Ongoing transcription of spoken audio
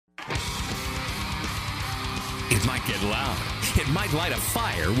might get loud. It might light a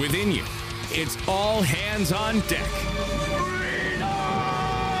fire within you. It's all hands on deck.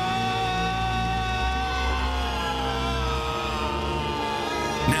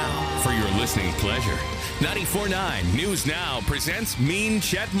 Now, for your listening pleasure, 94.9 News Now presents Mean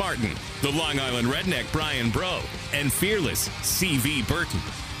Chet Martin, the Long Island redneck Brian Bro, and fearless C.V. Burton.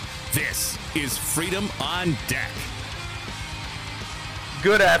 This is Freedom on Deck.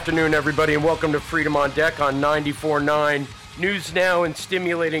 Good afternoon, everybody, and welcome to Freedom on Deck on 94.9 News Now and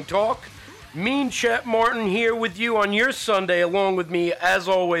Stimulating Talk. Mean Chet Martin here with you on your Sunday, along with me, as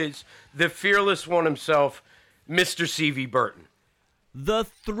always, the fearless one himself, Mr. C.V. Burton. The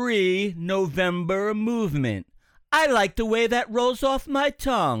 3 November movement. I like the way that rolls off my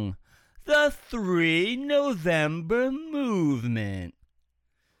tongue. The 3 November movement.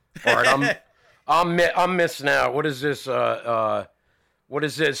 All right, I'm missing out. What is this? What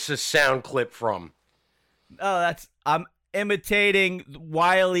is this sound clip from? Oh, I'm imitating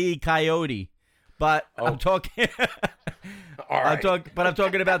Wile E. Coyote, but I'm talking. All right. I'm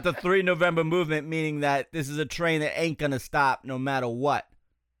talking about the 3 November movement, meaning that this is a train that ain't gonna stop no matter what.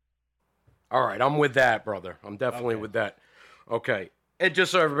 All right, I'm with that, brother. I'm definitely with that. Okay, and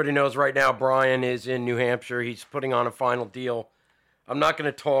just so everybody knows, right now Brian is in New Hampshire. He's putting on a final deal. I'm not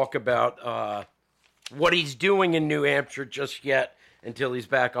going to talk about what he's doing in New Hampshire just yet until he's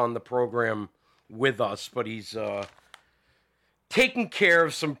back on the program with us, but he's taking care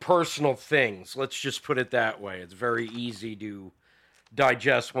of some personal things. Let's just put it that way. It's very easy to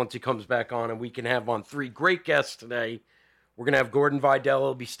digest once he comes back on, and we can have on 3 great guests today. We're going to have Gordon Vidal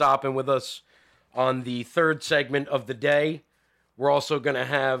will be stopping with us on the 3rd segment of the day. We're also going to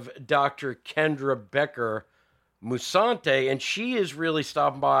have Dr. Kendra Becker Musante, and she is really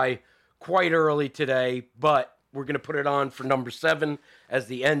stopping by quite early today, but we're going to put it on for number 7 as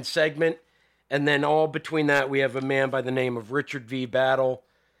the end segment. And then all between that, we have a man by the name of Richard V. Battle,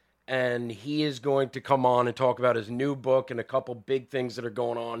 and he is going to come on and talk about his new book and a couple big things that are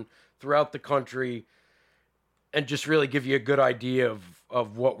going on throughout the country and just really give you a good idea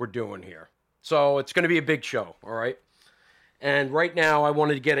of what we're doing here. So it's going to be a big show, all right? And right now, I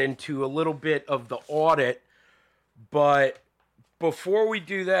wanted to get into a little bit of the audit, but before we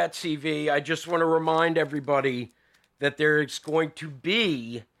do that, CV, I just want to remind everybody that there's going to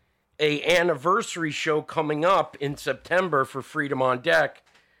be an anniversary show coming up in September for Freedom on Deck.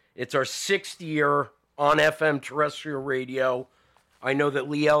 It's our 6th year on FM terrestrial radio. I know that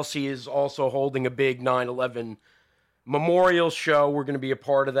Lee Elsey is also holding a big 9/11 memorial show. We're going to be a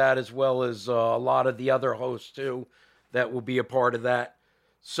part of that, as well as a lot of the other hosts, too, that will be a part of that.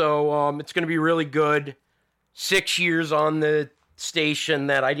 So it's going to be really good. 6 years on the station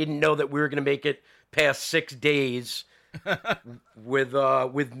that I didn't know that we were going to make it past 6 days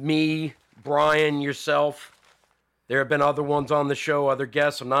with me, Brian, yourself. There have been other ones on the show, other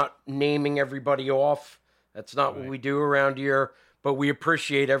guests. I'm not naming everybody off. That's not what we do around here, but we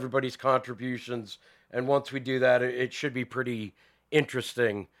appreciate everybody's contributions. And once we do that, it should be pretty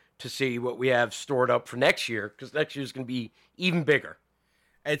interesting to see what we have stored up for next year, because next year is going to be even bigger.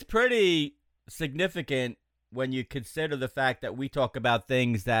 It's pretty significant when you consider the fact that we talk about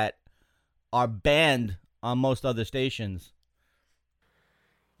things that are banned on most other stations.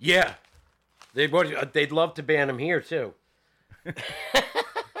 Yeah. They'd love to ban them here, too.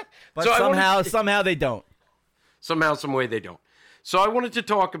 But so somehow they don't. Somehow, some way they don't. So I wanted to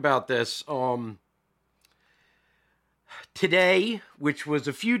talk about this. Today, which was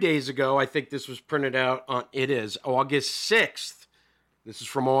a few days ago, I think this was printed out on, it is August 6th. This is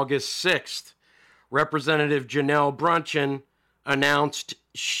from August 6th. Representative Janelle Bruncheon announced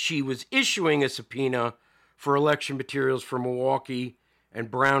she was issuing a subpoena for election materials for Milwaukee and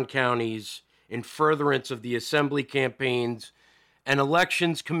Brown counties in furtherance of the Assembly campaigns and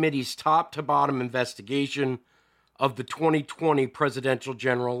Elections Committee's top-to-bottom investigation of the 2020 presidential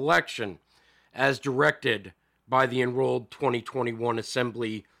general election, as directed by the enrolled 2021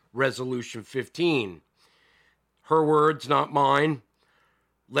 Assembly Resolution 15. Her words, not mine.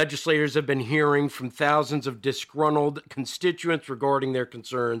 Legislators have been hearing from thousands of disgruntled constituents regarding their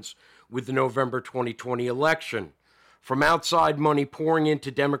concerns with the November 2020 election. From outside money pouring into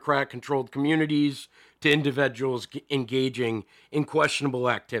Democrat-controlled communities to individuals engaging in questionable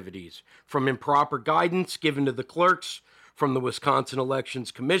activities. From improper guidance given to the clerks from the Wisconsin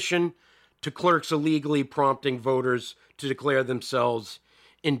Elections Commission to clerks illegally prompting voters to declare themselves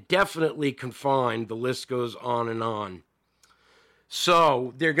indefinitely confined. The list goes on and on.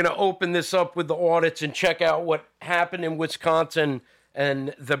 So they're going to open this up with the audits and check out what happened in Wisconsin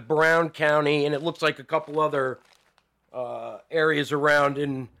and the Brown County, and it looks like a couple other areas around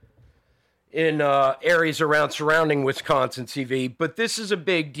in in areas around surrounding Wisconsin, CV. But this is a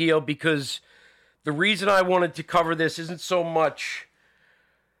big deal because the reason I wanted to cover this isn't so much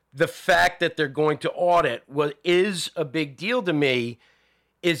the fact that they're going to audit. What is a big deal to me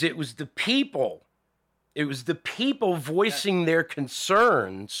is it was the people. It was the people voicing their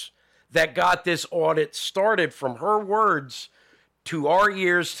concerns that got this audit started, from her words to our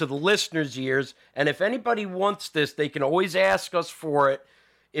ears, to the listeners' ears. And if anybody wants this, they can always ask us for it.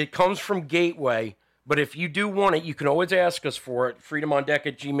 It comes from Gateway. But if you do want it, you can always ask us for it.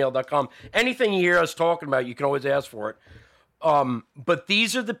 freedomondeck@gmail.com. Anything you hear us talking about, you can always ask for it. But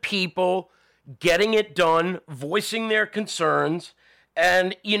these are the people getting it done, voicing their concerns.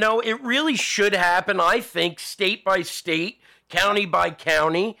 And, you know, it really should happen, I think, state by state, county by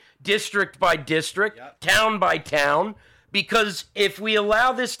county, district by district, town by town. Because if we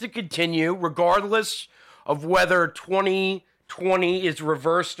allow this to continue, regardless of whether 2020 is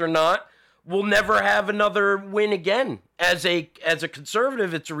reversed or not, we'll never have another win again. As a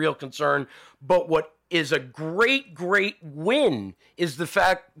conservative, it's a real concern. But what is a great, great win is the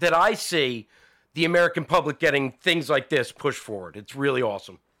fact that I see the American public getting things like this pushed forward. It's really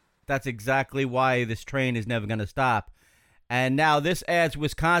awesome. That's exactly why this train is never going to stop. And now this adds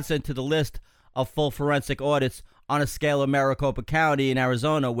Wisconsin to the list of full forensic audits on a scale of Maricopa County in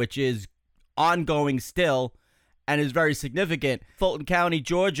Arizona, which is ongoing still and is very significant. Fulton County,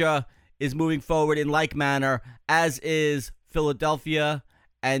 Georgia, is moving forward in like manner, as is Philadelphia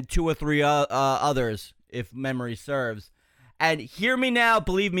and 2 or 3 others, if memory serves. And hear me now,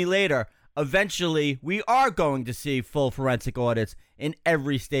 believe me later, eventually we are going to see full forensic audits in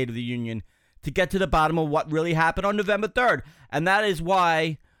every state of the union to get to the bottom of what really happened on November 3rd. And that is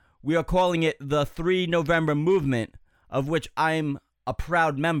why we are calling it the 3 November movement, of which I'm a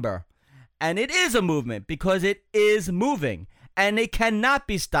proud member. And it is a movement because it is moving. And it cannot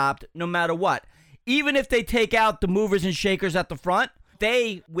be stopped no matter what. Even if they take out the movers and shakers at the front,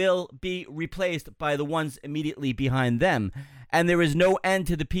 they will be replaced by the ones immediately behind them. And there is no end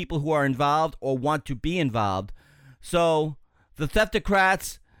to the people who are involved or want to be involved. So the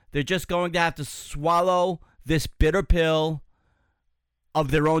Theftocrats, they're just going to have to swallow this bitter pill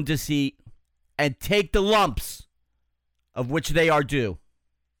of their own deceit and take the lumps of which they are due.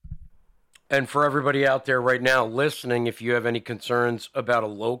 And for everybody out there right now listening, if you have any concerns about a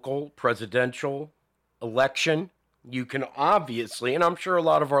local presidential election, you can obviously, and I'm sure a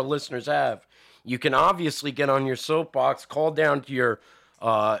lot of our listeners have, you can obviously get on your soapbox, call down to your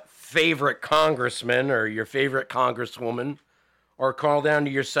favorite congressman or your favorite congresswoman, or call down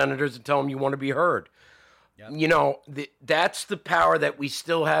to your senators and tell them you want to be heard. Yep. You know, that's the power that we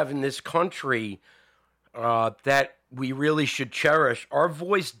still have in this country that we really should cherish. Our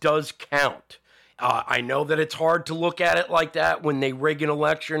voice does count. I know that it's hard to look at it like that when they rig an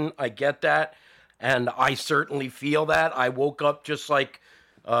election. I get that, and I certainly feel that. I woke up just like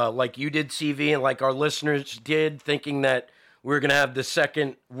you did, CV, and like our listeners did, thinking that we were going to have the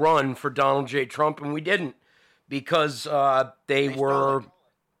second run for Donald J. Trump, and we didn't, because they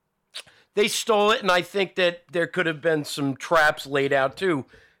stole it, and I think that there could have been some traps laid out too.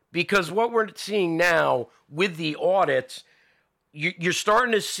 Because what we're seeing now with the audits, you're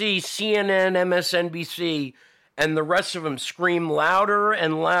starting to see CNN, MSNBC, and the rest of them scream louder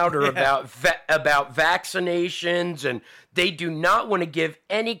and louder about vaccinations, and they do not want to give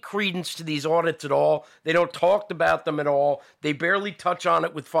any credence to these audits at all. They don't talk about them at all. They barely touch on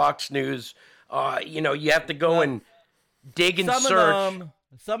it with Fox News. You know, you have to go and dig and search.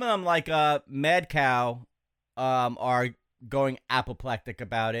 Some of them, like Mad Cow, are going apoplectic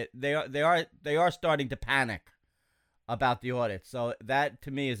about it. They are starting to panic about the audit. So that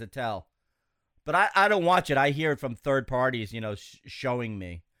to me is a tell. But I don't watch it. I hear it from third parties, you know, showing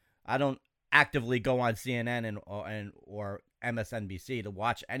me. I don't actively go on CNN or MSNBC to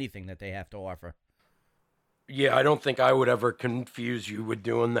watch anything that they have to offer. Yeah, I don't think I would ever confuse you with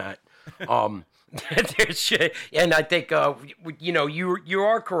doing that. And I think you know, you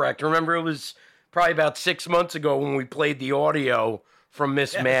are correct. Remember, it was probably about 6 months ago when we played the audio from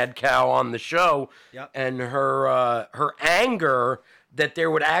Miss Mad Cow on the show, and her anger that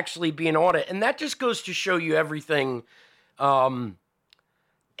there would actually be an audit. And that just goes to show you everything. Listen,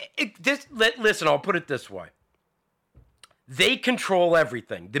 I'll put it this way. They control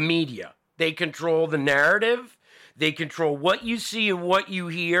everything. The media. They control the narrative. They control what you see and what you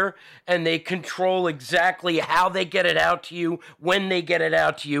hear, and they control exactly how they get it out to you, when they get it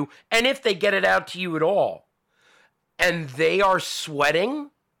out to you, and if they get it out to you at all. And they are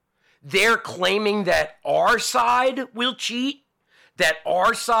sweating. They're claiming that our side will cheat, that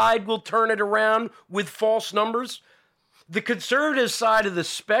our side will turn it around with false numbers. The conservative side of the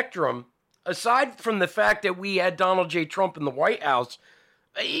spectrum, aside from the fact that we had Donald J. Trump in the White House,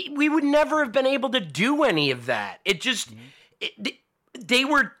 we would never have been able to do any of that. It just, they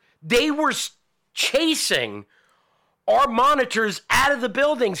were chasing our monitors out of the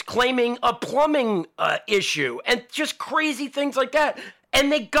buildings, claiming a plumbing issue and just crazy things like that.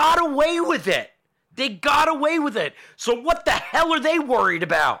 And they got away with it. They got away with it. So what the hell are they worried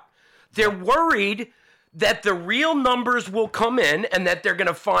about? They're worried that the real numbers will come in and that they're going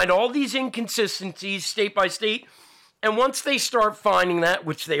to find all these inconsistencies state by state. And once they start finding that,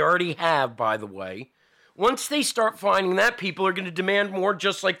 which they already have, by the way, once they start finding that, people are going to demand more,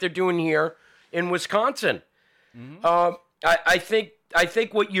 just like they're doing here in Wisconsin. Mm-hmm. I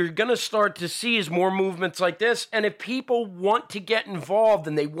think what you're going to start to see is more movements like this. And if people want to get involved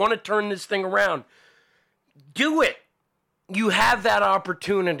and they want to turn this thing around, do it. You have that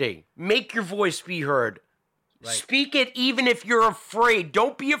opportunity. Make your voice be heard. Right. Speak it even if you're afraid.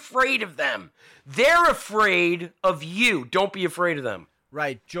 Don't be afraid of them. They're afraid of you. Don't be afraid of them.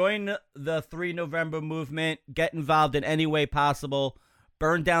 Right. Join the 3 November movement. Get involved in any way possible.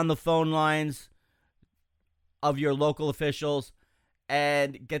 Burn down the phone lines of your local officials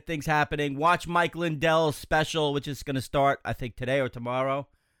and get things happening. Watch Mike Lindell's special, which is going to start, I think, today or tomorrow.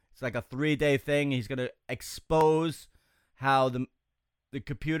 It's like a 3-day thing. He's going to expose how the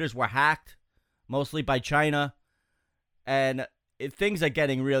computers were hacked, mostly by China. And things are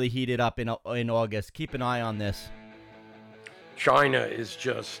getting really heated up in August. Keep an eye on this. China is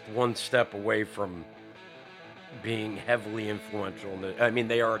just one step away from being heavily influential. I mean,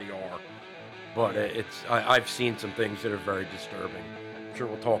 they already are. But I've seen some things that are very disturbing. I'm sure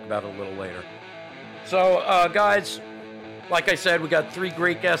we'll talk about it a little later. So, guys, like I said, we got 3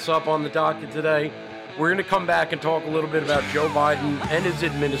 great guests up on the docket today. We're going to come back and talk a little bit about Joe Biden and his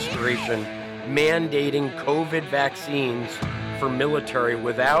administration mandating COVID vaccines for military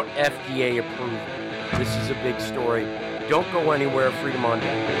without FDA approval. This is a big story. Don't go anywhere. Freedom on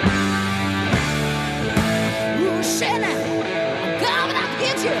Deck. Ooh, shit now. I'm coming up to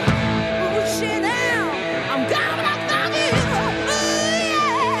get you. Ooh, shit now. I'm coming up to get you. Ooh,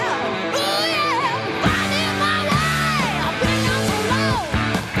 yeah. Ooh, yeah. Finding my way. I've been on so long.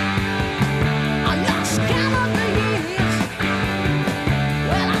 I lost count of the years.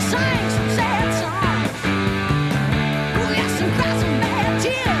 Well, I sang some sad songs. Ooh, yes, and cried some bad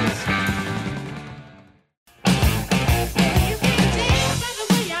tears.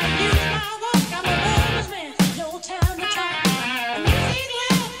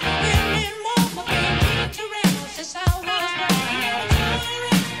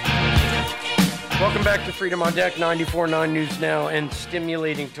 Welcome back to Freedom on Deck, 94.9 News Now, and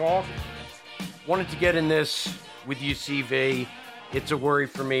Stimulating Talk. Wanted to get in this with you, CV. It's a worry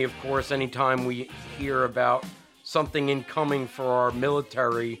for me, of course, anytime we hear about something incoming for our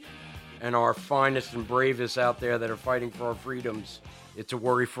military and our finest and bravest out there that are fighting for our freedoms. It's a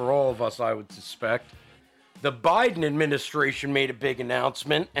worry for all of us, I would suspect. The Biden administration made a big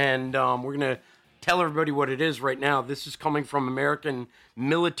announcement, and we're going to tell everybody what it is right now. This is coming from American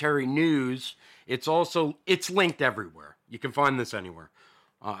Military News. It's linked everywhere. You can find this anywhere.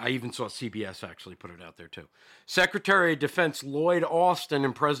 I even saw CBS actually put it out there too. Secretary of Defense Lloyd Austin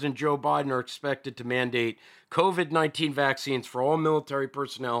and President Joe Biden are expected to mandate COVID-19 vaccines for all military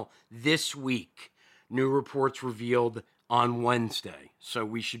personnel this week. New reports revealed on Wednesday. So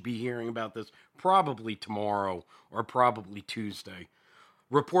we should be hearing about this probably tomorrow or probably Tuesday.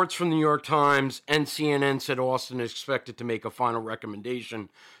 Reports from the New York Times and CNN said Austin is expected to make a final recommendation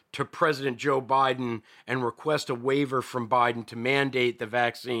to President Joe Biden and request a waiver from Biden to mandate the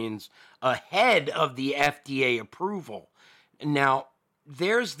vaccines ahead of the FDA approval. Now,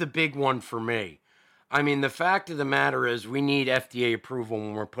 there's the big one for me. I mean, the fact of the matter is we need FDA approval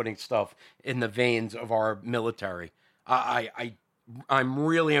when we're putting stuff in the veins of our military. I'm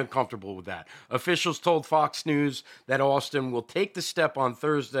really uncomfortable with that. Officials told Fox News that Austin will take the step on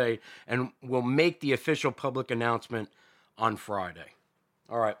Thursday and will make the official public announcement on Friday.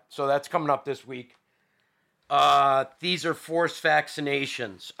 All right, so that's coming up this week. These are forced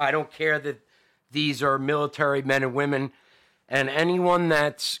vaccinations. I don't care that these are military men and women, and anyone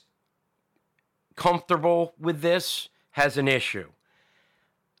that's comfortable with this has an issue.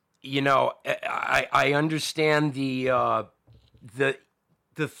 You know, I understand the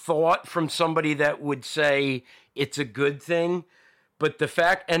thought from somebody that would say it's a good thing, but the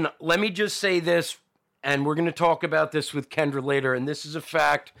fact, and let me just say this, and we're going to talk about this with Kendra later, and this is a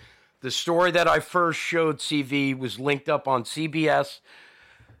fact. The story that I first showed CV was linked up on CBS.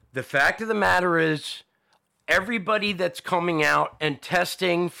 The fact of the matter is, everybody that's coming out and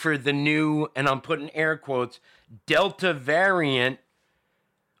testing for the new, and I'm putting air quotes, Delta variant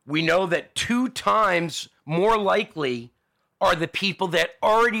We know that 2 times more likely are the people that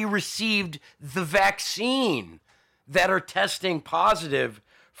already received the vaccine that are testing positive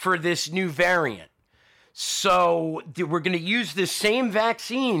for this new variant. So we're going to use this same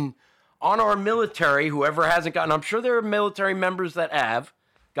vaccine on our military, whoever hasn't gotten. I'm sure there are military members that have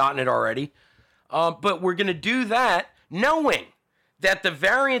gotten it already. But we're going to do that knowing that the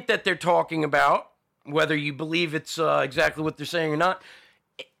variant that they're talking about, whether you believe it's exactly what they're saying or not,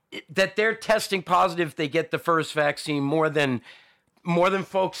 that they're testing positive if they get the first vaccine more than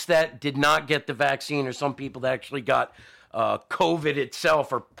folks that did not get the vaccine, or some people that actually got COVID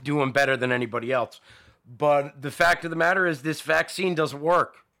itself are doing better than anybody else. But the fact of the matter is this vaccine doesn't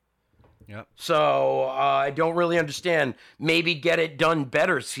work. Yep. So I don't really understand. Maybe get it done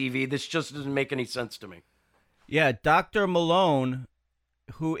better, CV. This just doesn't make any sense to me. Yeah, Dr. Malone,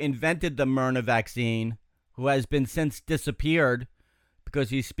 who invented the Myrna vaccine, who has been since disappeared because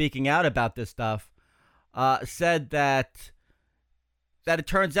he's speaking out about this stuff, said that it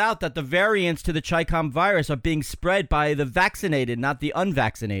turns out that the variants to the Chi-Com virus are being spread by the vaccinated, not the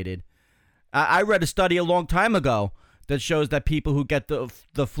unvaccinated. I read a study a long time ago that shows that people who get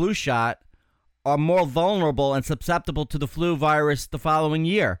the flu shot are more vulnerable and susceptible to the flu virus the following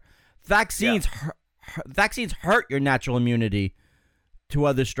year. Vaccines hurt your natural immunity to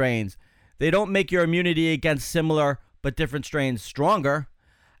other strains. They don't make your immunity against similar but different strains stronger.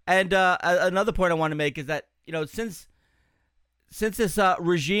 And another point I want to make is that, since this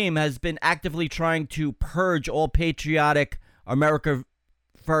regime has been actively trying to purge all patriotic America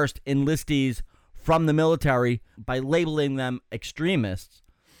First enlistees from the military by labeling them extremists,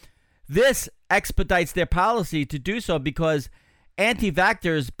 this expedites their policy to do so because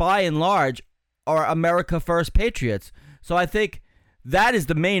anti-vaxxers, by and large, are America First patriots. So I think that is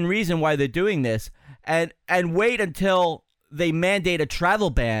the main reason why they're doing this. And wait until they mandate a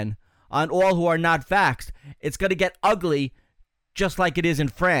travel ban on all who are not vaxxed. It's going to get ugly, just like it is in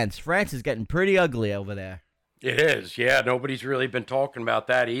France. France is getting pretty ugly over there. It is, yeah. Nobody's really been talking about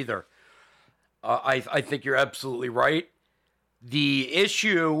that either. I think you're absolutely right. The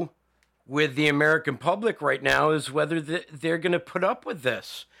issue with the American public right now is whether they're going to put up with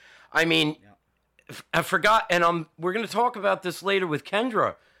this. I mean, I forgot, and we're going to talk about this later with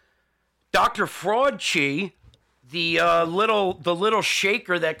Kendra. Dr. Fraudchi, the little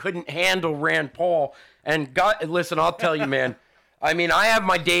shaker that couldn't handle Rand Paul, and listen, I'll tell you, man. I mean, I have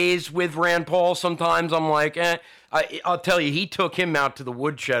my days with Rand Paul. Sometimes I'm like, I'll tell you, he took him out to the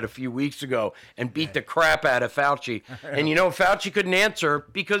woodshed a few weeks ago and beat the crap out of Fauci. And, Fauci couldn't answer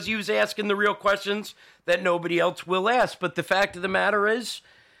because he was asking the real questions that nobody else will ask. But the fact of the matter is,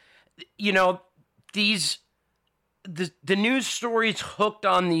 the news stories hooked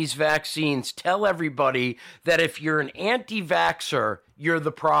on these vaccines tell everybody that if you're an anti-vaxxer, you're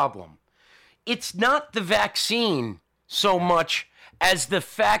the problem. It's not the vaccine so much as the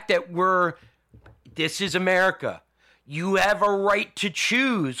fact that this is America. You have a right to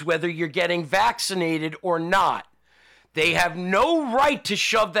choose whether you're getting vaccinated or not. They have no right to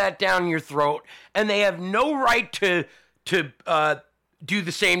shove that down your throat, and they have no right to do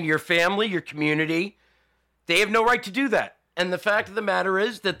the same to your family, your community. They have no right to do that. And the fact of the matter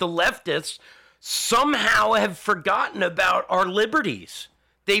is that the leftists somehow have forgotten about our liberties.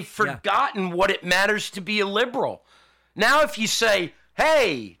 They've forgotten what it matters to be a liberal. Now, if you say,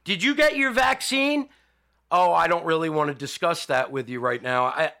 hey, did you get your vaccine? Oh, I don't really want to discuss that with you right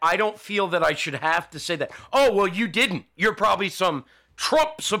now. I don't feel that I should have to say that. Oh, well, you didn't. You're probably some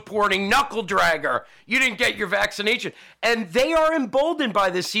Trump-supporting knuckle dragger. You didn't get your vaccination. And they are emboldened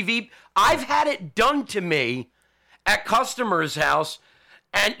by this, CV. I've had it done to me at customers' house.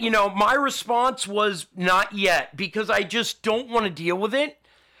 And, my response was not yet because I just don't want to deal with it.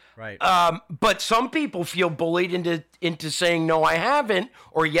 Right. But some people feel bullied into saying, no, I haven't,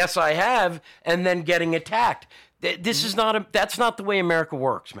 or yes, I have, and then getting attacked. This is that's not the way America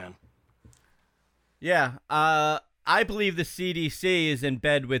works, man. Yeah. I believe the CDC is in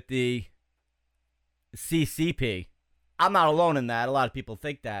bed with the CCP. I'm not alone in that. A lot of people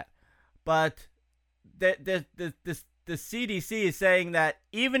think that. But the CDC is saying that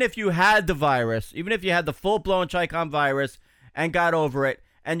even if you had the virus, even if you had the full-blown Chi-Com virus and got over it,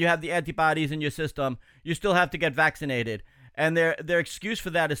 and you have the antibodies in your system, you still have to get vaccinated. And their excuse for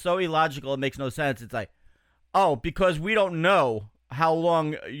that is so illogical, it makes no sense. It's like, oh, because we don't know how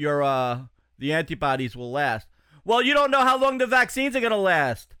long the antibodies will last. Well, you don't know how long the vaccines are going to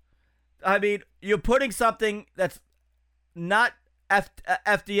last. I mean, you're putting something that's not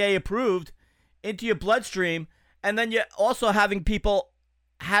FDA approved into your bloodstream, and then you're also having people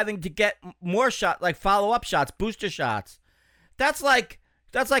having to get more shots, like follow-up shots, booster shots. That's like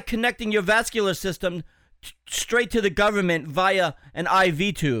That's like connecting your vascular system straight to the government via an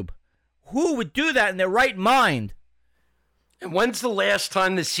IV tube. Who would do that in their right mind? And when's the last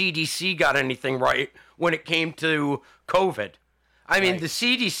time the CDC got anything right when it came to COVID? I mean, the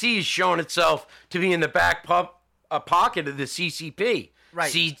CDC has shown itself to be in the back pocket of the CCP.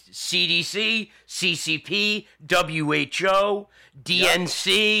 Right. CDC, CCP, WHO,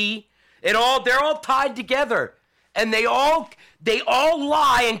 DNC. They're all tied together. And they all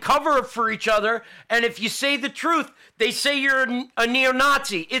lie and cover up for each other. And if you say the truth, they say you're a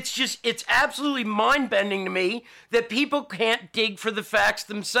neo-Nazi. It's absolutely mind-bending to me that people can't dig for the facts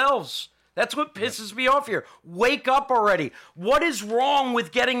themselves. That's what pisses me off here. Wake up already. What is wrong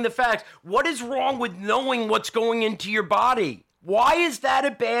with getting the facts? What is wrong with knowing what's going into your body? Why is that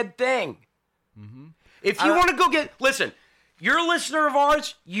a bad thing? Mm-hmm. If you want to go listen, you're a listener of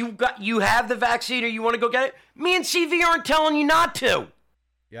ours, you have the vaccine or you want to go get it, me and CV aren't telling you not to.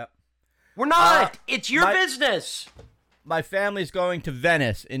 Yep. We're not. It's your business. My family's going to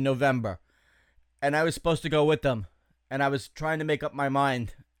Venice in November, and I was supposed to go with them, and I was trying to make up my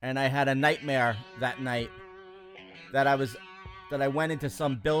mind, and I had a nightmare that night that I went into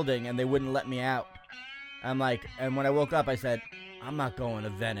some building and they wouldn't let me out. And when I woke up, I said, I'm not going to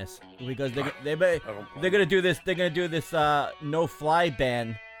Venice because they're gonna do this. They're gonna do this no-fly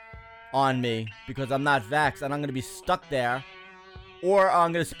ban on me because I'm not vaxxed, and I'm gonna be stuck there, or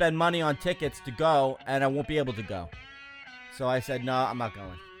I'm gonna spend money on tickets to go, and I won't be able to go. So I said, no, I'm not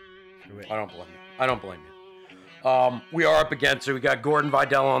going. I don't blame you. We are up against it. We got Gordon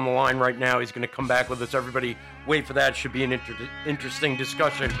Vidal on the line right now. He's going to come back with us. Everybody, wait for that. Should be an interesting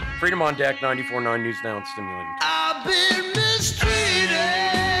discussion. Freedom on Deck, 94.9 News Now and Stimulating. I've been mistreated.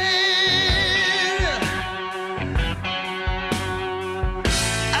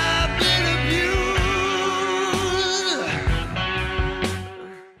 I've been abused.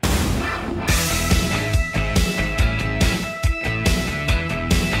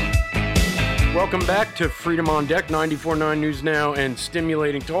 Welcome back to Freedom on Deck, 94.9 News Now and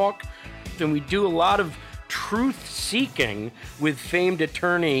Stimulating Talk. And we do a lot of truth-seeking with famed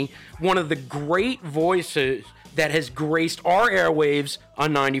attorney, one of the great voices that has graced our airwaves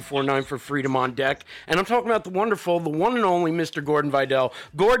on 94.9 for Freedom on Deck. And I'm talking about the wonderful, the one and only Mr. Gordon Vidal.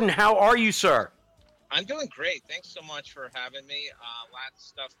 Gordon, how are you, sir? I'm doing great. Thanks so much for having me. Lots of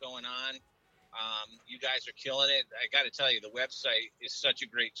stuff going on. You guys are killing it. I got to tell you, the website is such a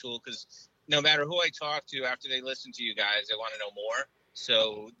great tool because no matter who I talk to after they listen to you guys, they want to know more.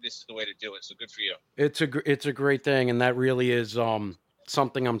 So this is the way to do it. So good for you. It's a great thing, and that really is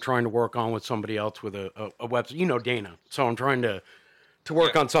something I'm trying to work on with somebody else with a website. You know Dana, so I'm trying to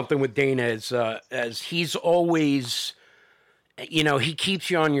work on something with Dana as he's always, he keeps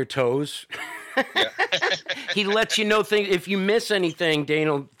you on your toes. Yeah. He lets you know things. If you miss anything,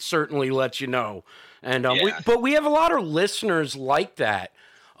 Dana certainly lets you know. And but we have a lot of listeners like that.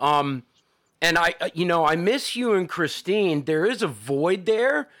 And I miss you and Christine. There is a void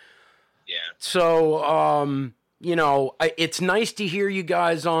there. Yeah. So, it's nice to hear you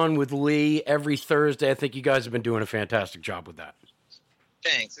guys on with Lee every Thursday. I think you guys have been doing a fantastic job with that.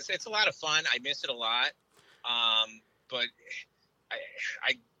 Thanks. It's a lot of fun. I miss it a lot. But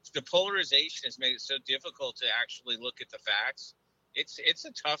the polarization has made it so difficult to actually look at the facts. It's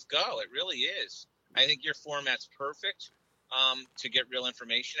a tough go. It really is. I think your format's perfect. To get real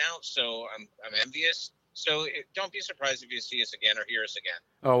information out, so I'm envious. So don't be surprised if you see us again or hear us again.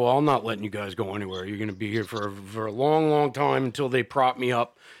 Oh, well, I'm not letting you guys go anywhere. You're going to be here for a long, long time until they prop me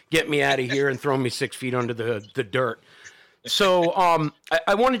up, get me out of here, and throw me 6 feet under the dirt. So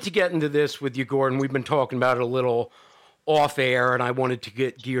I wanted to get into this with you, Gordon. We've been talking about it a little off air, and I wanted to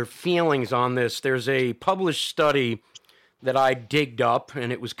get your feelings on this. There's a published study that I digged up,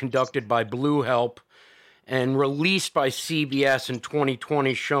 and it was conducted by Blue Help and released by CBS in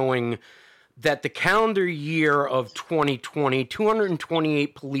 2020, showing that the calendar year of 2020,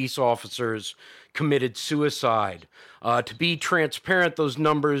 228 police officers committed suicide. To be transparent, those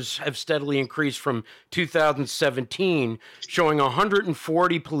numbers have steadily increased from 2017, showing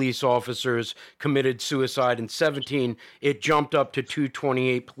 140 police officers committed suicide. In 17, it jumped up to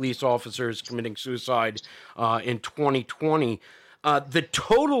 228 police officers committing suicide in 2020. The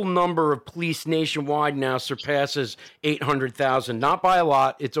total number of police nationwide now surpasses 800,000. Not by a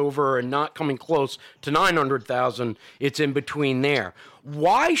lot. It's over and not coming close to 900,000. It's in between there.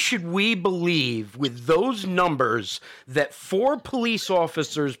 Why should we believe with those numbers that 4 police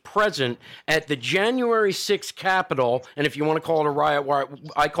officers present at the January 6th Capitol, and if you want to call it a riot,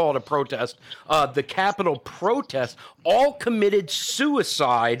 I call it a protest, the Capitol protest, all committed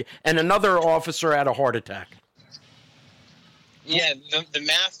suicide and another officer had a heart attack? Yeah, the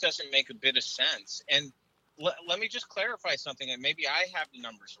math doesn't make a bit of sense. And let me just clarify something, and maybe I have the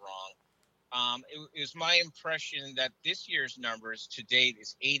numbers wrong. It was my impression that this year's numbers to date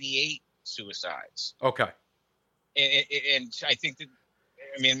is 88 suicides. Okay. And I think that,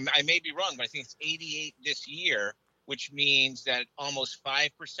 I mean, I may be wrong, but I think it's 88 this year, which means that almost 5%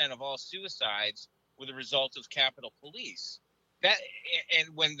 of all suicides were the result of Capitol Police. And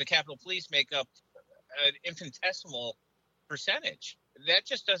when the Capitol Police make up an infinitesimal percentage, that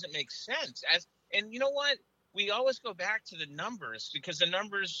just doesn't make sense. And you know what? We always go back to the numbers because the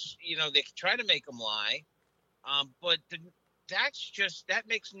numbers, they try to make them lie, but that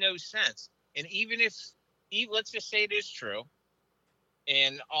makes no sense. And even if let's just say it is true,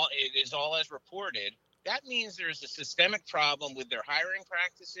 and it is all as reported, that means there's a systemic problem with their hiring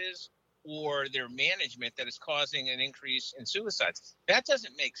practices or their management that is causing an increase in suicides. That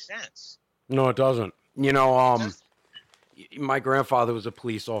doesn't make sense. No, it doesn't. My grandfather was a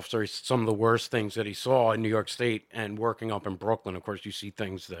police officer. Some of the worst things that he saw in New York State and working up in Brooklyn, of course, you see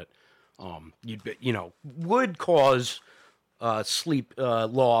things that would cause sleep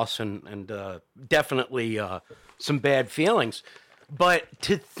loss and definitely some bad feelings. But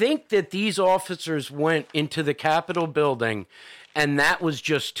to think that these officers went into the Capitol building and that was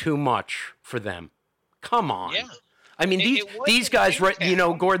just too much for them. Come on. Yeah. I mean, these guys,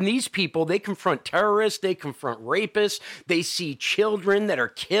 Gordon, these people, they confront terrorists, they confront rapists, they see children that are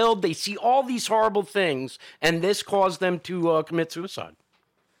killed, they see all these horrible things, and this caused them to commit suicide.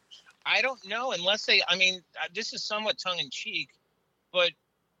 I don't know, unless this is somewhat tongue-in-cheek, but,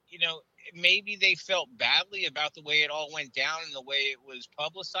 maybe they felt badly about the way it all went down and the way it was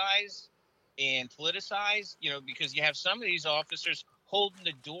publicized and politicized, because you have some of these officers holding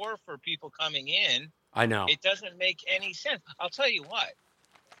the door for people coming in. I know. It doesn't make any sense. I'll tell you what,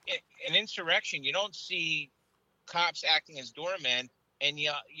 an insurrection, you don't see cops acting as doormen, and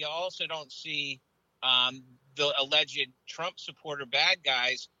you also don't see the alleged Trump supporter bad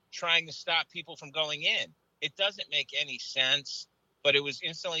guys trying to stop people from going in. It doesn't make any sense, but it was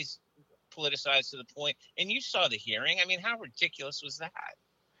instantly politicized to the point. And you saw the hearing. I mean, how ridiculous was that?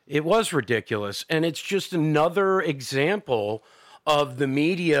 It was ridiculous, and it's just another example of the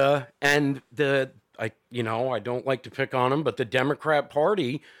media and I don't like to pick on them, but the Democrat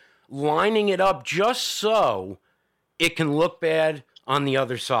Party lining it up just so it can look bad on the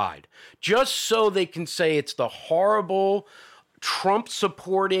other side. Just so they can say it's the horrible,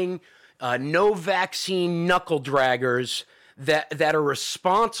 Trump-supporting, no vaccine knuckle draggers that are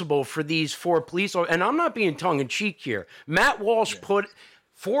responsible for these 4 police. And I'm not being tongue-in-cheek here. Matt Walsh put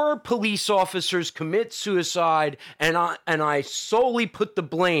 4 police officers commit suicide, and I solely put the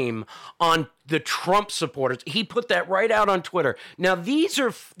blame on the Trump supporters. He put that right out on Twitter. Now, these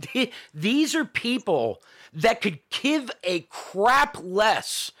are people that could give a crap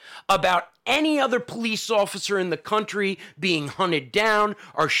less about any other police officer in the country being hunted down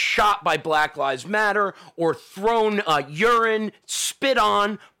or shot by Black Lives Matter or thrown urine, spit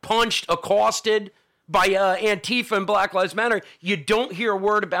on, punched, accosted by Antifa and Black Lives Matter. You don't hear a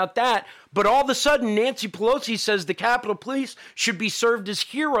word about that. But all of a sudden, Nancy Pelosi says the Capitol Police should be served as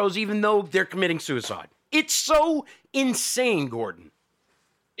heroes even though they're committing suicide. It's so insane, Gordon.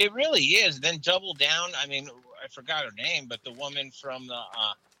 It really is. Then double down. I mean, I forgot her name, but the woman from the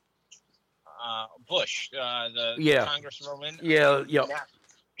Bush, the Congresswoman. Yeah.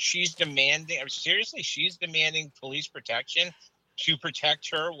 She's demanding, seriously, she's demanding police protection to protect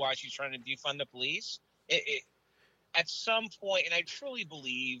her while she's trying to defund the police. At some point, and I truly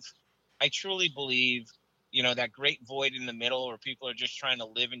believe, that great void in the middle where people are just trying to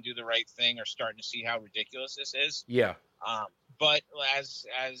live and do the right thing are starting to see how ridiculous this is. Yeah. But as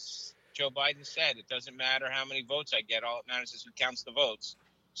Joe Biden said, it doesn't matter how many votes I get. All it matters is who counts the votes.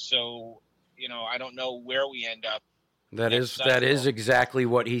 So, I don't know where we end up. That is exactly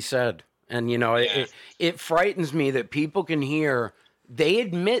what he said. And, it frightens me that people can hear, they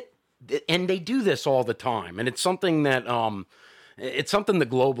admit, and they do this all the time. And it's something that the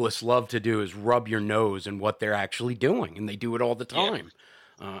globalists love to do, is rub your nose in what they're actually doing. And they do it all the time.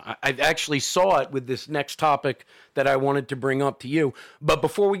 Yeah. I actually saw it with this next topic that I wanted to bring up to you. But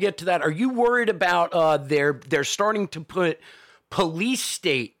before we get to that, are you worried about they're starting to put police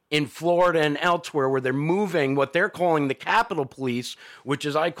state in Florida and elsewhere, where they're moving what they're calling the Capitol Police, which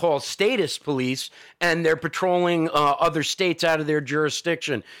is I call statist police, and they're patrolling other states out of their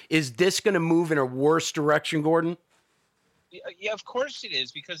jurisdiction? Is this going to move in a worse direction, Gordon? Yeah, of course it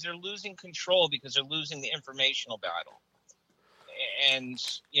is, because they're losing control, because they're losing the informational battle. And,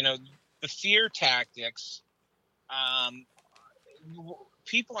 the fear tactics,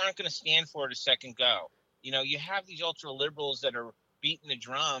 people aren't going to stand for it a second go. You have these ultra liberals that are beating the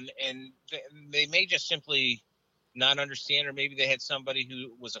drum, and they may just simply not understand, or maybe they had somebody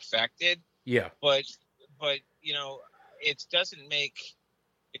who was affected. Yeah. But it doesn't make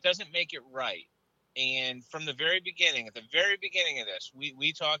it right. And from the very beginning, at the very beginning of this,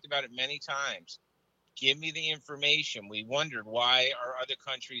 we talked about it many times. Give me the information. We wondered, why are other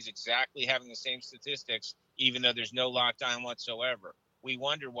countries exactly having the same statistics, even though there's no lockdown whatsoever? We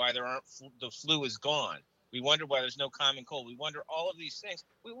wonder why the flu is gone. We wonder why there's no common cold. We wonder all of these things.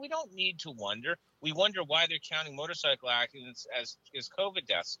 We don't need to wonder. We wonder why they're counting motorcycle accidents as COVID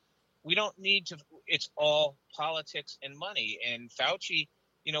deaths. We don't need to. It's all politics and money. And Fauci,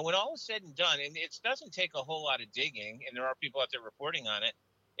 when all is said and done, and it doesn't take a whole lot of digging, and there are people out there reporting on it,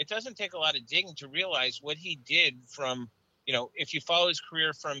 it doesn't take a lot of digging to realize what he did from, if you follow his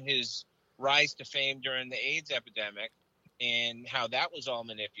career from his rise to fame during the AIDS epidemic and how that was all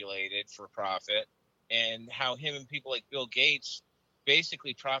manipulated for profit, and how him and people like Bill Gates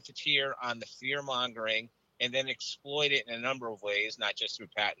basically profiteer on the fear mongering and then exploit it in a number of ways, not just through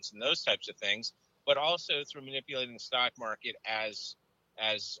patents and those types of things, but also through manipulating the stock market as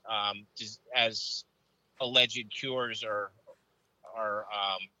alleged cures are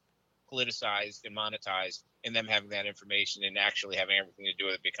politicized and monetized, and them having that information and actually having everything to do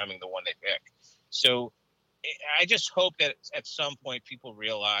with it becoming the one they pick. So I just hope that at some point people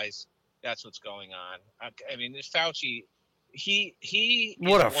realize that's what's going on. I mean, this Fauci, he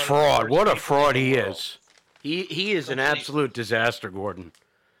what a fraud! What a fraud he world. is. He is an absolute disaster, Gordon.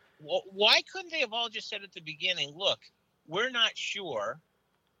 Well, why couldn't they have all just said at the beginning, look, we're not sure,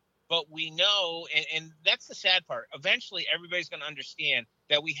 but we know, and that's the sad part. Eventually, everybody's going to understand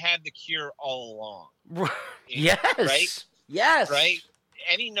that we had the cure all along. Yes. Right? Yes. Right?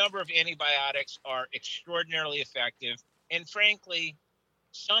 Any number of antibiotics are extraordinarily effective. And frankly,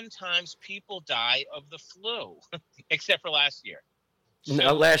 sometimes people die of the flu, except for last year.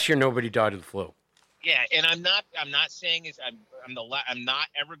 No, last year, nobody died of the flu. Yeah, and I'm not saying I'm not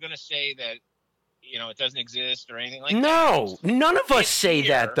ever going to say that it doesn't exist or anything like that. No, none of us say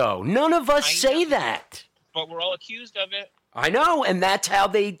that though. None of us say that. But we're all accused of it. I know, and that's how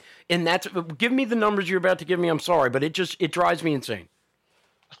they. And that's give me the numbers you're about to give me. I'm sorry, but it drives me insane.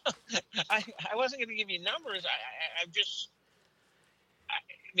 I wasn't going to give you numbers. I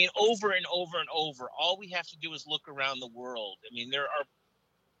mean, over and over and over. All we have to do is look around the world. I mean,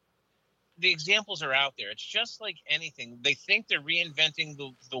 the examples are out there. It's just like anything. They think they're reinventing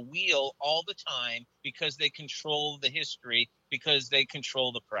the wheel all the time because they control the history, because they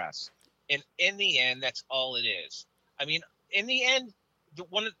control the press. And in the end, that's all it is. I mean, in the end,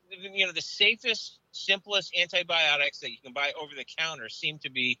 the safest, simplest antibiotics that you can buy over the counter seem to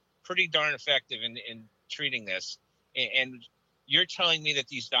be pretty darn effective in treating this. And you're telling me that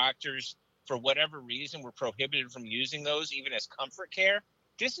these doctors, for whatever reason, were prohibited from using those even as comfort care?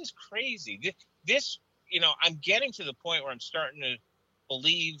 This is crazy. This, I'm getting to the point where I'm starting to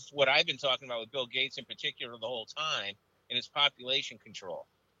believe what I've been talking about with Bill Gates in particular the whole time, and it's population control.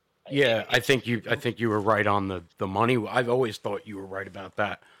 Yeah, I think you were right on the money. I've always thought you were right about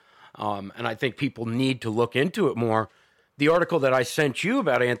that. And I think people need to look into it more. The article that I sent you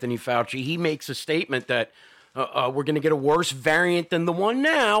about Anthony Fauci, he makes a statement that we're going to get a worse variant than the one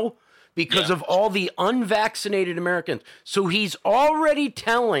now because of all the unvaccinated Americans. So he's already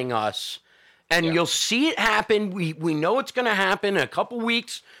telling us, and you'll see it happen. We know it's going to happen in a couple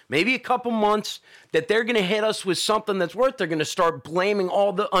weeks, maybe a couple months, that they're going to hit us with something that's worse. They're going to start blaming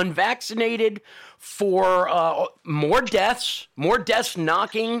all the unvaccinated for more deaths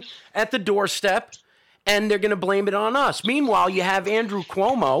knocking at the doorstep, and they're going to blame it on us. Meanwhile, you have Andrew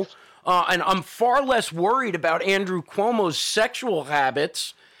Cuomo, and I'm far less worried about Andrew Cuomo's sexual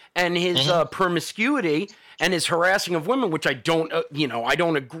habits and his promiscuity and his harassing of women, which I don't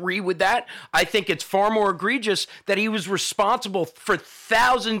agree with that. I think it's far more egregious that he was responsible for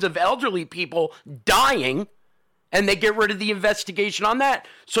thousands of elderly people dying, and they get rid of the investigation on that.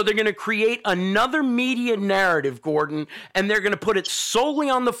 So they're going to create another media narrative, Gordon, and they're going to put it solely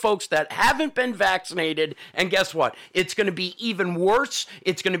on the folks that haven't been vaccinated. And guess what? It's going to be even worse.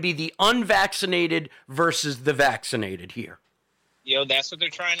 It's going to be the unvaccinated versus the vaccinated here. That's what they're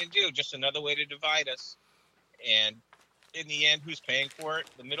trying to do. Just another way to divide us. And in the end, who's paying for it?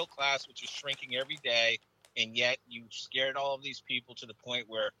 The middle class, which is shrinking every day. And yet you scared all of these people to the point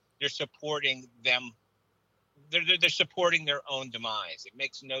where they're supporting them. They're supporting their own demise. It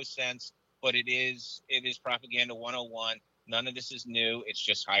makes no sense, but it is propaganda 101. None of this is new. It's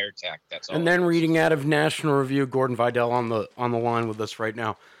just higher tech. That's all. And then reading out of National Review, Gordon Vidal on the line with us right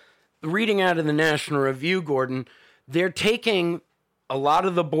now. Reading out of the National Review, Gordon, they're taking a lot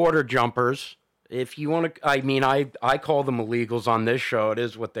of the border jumpers, If you want to, I mean, I call them illegals on this show. It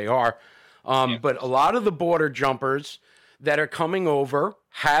is what they are. But a lot of the border jumpers that are coming over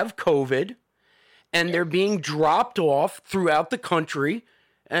have COVID, and they're being dropped off throughout the country.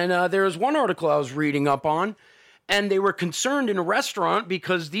 And there was one article I was reading up on, and they were concerned in a restaurant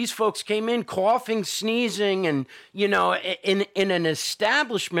because these folks came in coughing, sneezing, and, you know, in an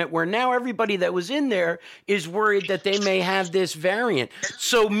establishment where now everybody that was in there is worried that they may have this variant.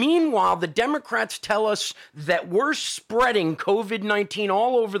 So meanwhile, the Democrats tell us that we're spreading COVID-19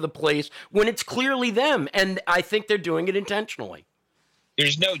 all over the place when it's clearly them. And I think they're doing it intentionally.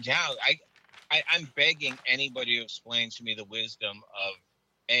 There's no doubt. I'm begging anybody to explain to me the wisdom of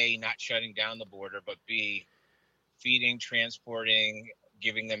A, not shutting down the border, but B, feeding, transporting,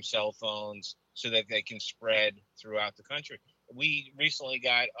 giving them cell phones so that they can spread throughout the country. We recently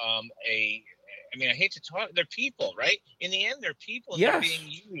got I hate to talk, they're people, right? In the end, they're people, and Yes. they're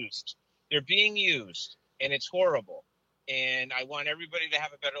being used. They're being used, and it's horrible. And I want everybody to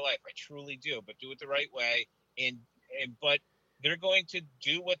have a better life. I truly do, but do it the right way. But they're going to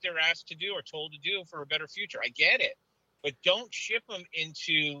do what they're asked to do or told to do for a better future. I get it. But don't ship them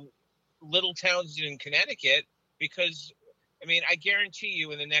into little towns in Connecticut, because, I mean, I guarantee you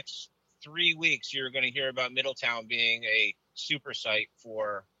in the next 3 weeks, you're going to hear about Middletown being a super site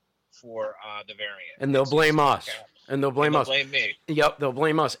for the variant. And they'll blame us. And they'll blame us. Blame me. Yep, they'll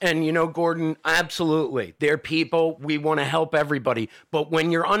blame us. And, you know, Gordon, absolutely. They're people. We want to help everybody. But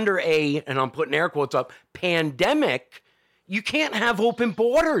when you're under and I'm putting air quotes up, pandemic, you can't have open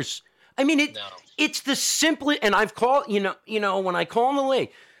borders. I mean, it's the simplest, and I've called, you know, when I call in the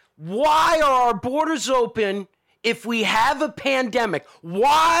league, why are our borders open if we have a pandemic?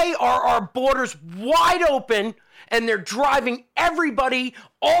 Why are our borders wide open and they're driving everybody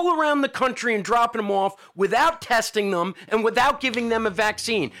all around the country and dropping them off without testing them and without giving them a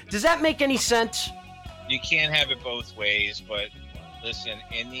vaccine? Does that make any sense? You can't have it both ways, but listen,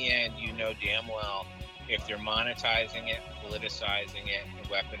 in the end, you know damn well, if they're monetizing it, politicizing it, and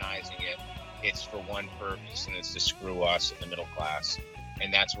weaponizing it, it's for one purpose, and it's to screw us in the middle class.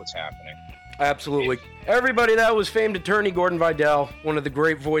 And that's what's happening. Absolutely. Everybody, that was famed attorney Gordon Vidal, one of the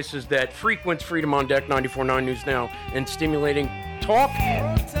great voices that frequents Freedom on Deck 94.9 News Now and stimulating talk.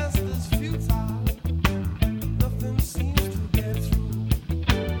 Protest is futile. Nothing seems to get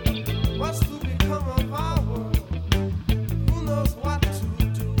through. What's to become of our world? Who knows what to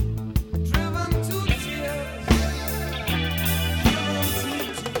do? Driven to tears.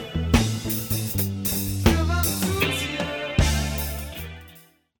 Driven to tears.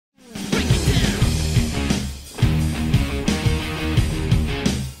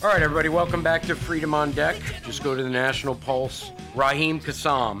 All right, everybody, welcome back to Freedom on Deck. Just go to the National Pulse, Raheem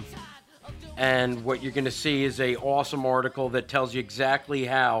Kassam, and what you're going to see is a awesome article that tells you exactly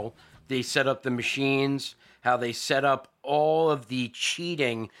how they set up the machines, how they set up all of the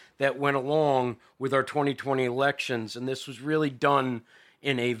cheating that went along with our 2020 elections, and this was really done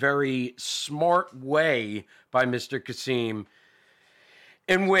in a very smart way by Mr. Kassam,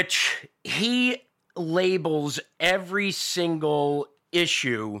 in which he labels every single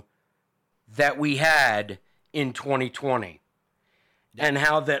issue that we had in 2020 and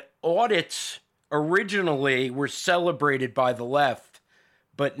how that audits originally were celebrated by the left,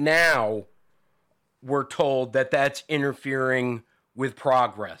 but now we're told that that's interfering with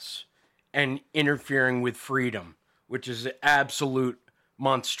progress and interfering with freedom, which is an absolute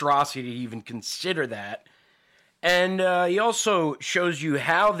monstrosity to even consider that. And he also shows you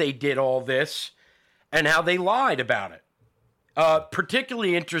how they did all this and how they lied about it.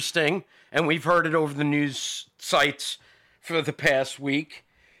 Particularly interesting, and we've heard it over the news sites for the past week,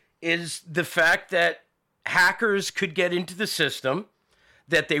 is the fact that hackers could get into the system,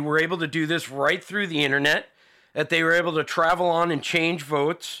 that they were able to do this right through the internet, that they were able to travel on and change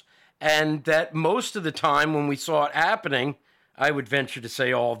votes, and that most of the time when we saw it happening, I would venture to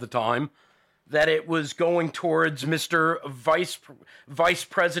say all the time, that it was going towards Mr. Vice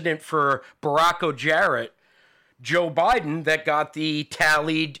President for Barack O'Jarrett, Joe Biden, that got the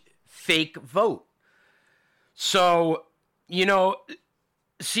tallied fake vote. So, you know,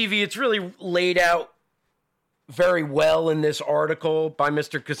 CV, it's really laid out very well in this article by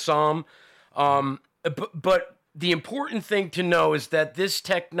Mr. Kassam. But the important thing to know is that this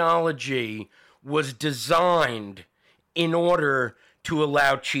technology was designed in order to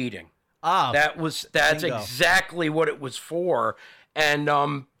allow cheating. That's bingo. exactly what it was for. And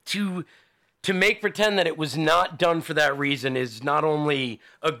to make pretend that it was not done for that reason is not only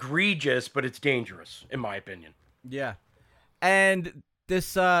egregious, but it's dangerous, in my opinion. Yeah. And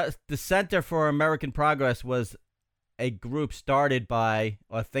this, the Center for American Progress was a group started by,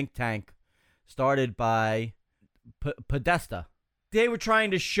 a think tank started by Podesta. They were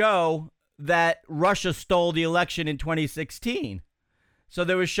trying to show that Russia stole the election in 2016. So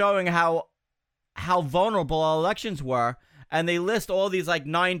they were showing how vulnerable our elections were, and they list all these like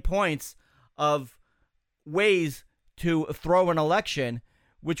 9 points of ways to throw an election,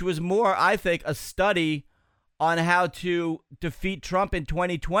 which was more, I think, a study on how to defeat Trump in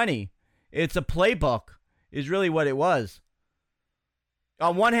 2020. It's a playbook, is really what it was.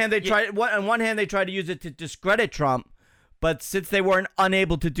 On one hand, they tried to use it to discredit Trump, but since they weren't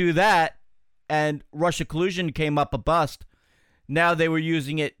unable to do that, and Russia collusion came up a bust, now they were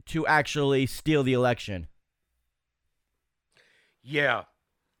using it to actually steal the election. Yeah,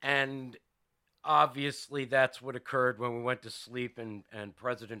 and obviously that's what occurred when we went to sleep and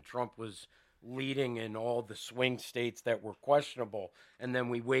President Trump was leading in all the swing states that were questionable. And then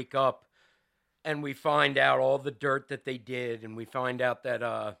we wake up and we find out all the dirt that they did, and we find out that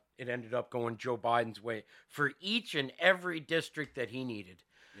it ended up going Joe Biden's way for each and every district that he needed.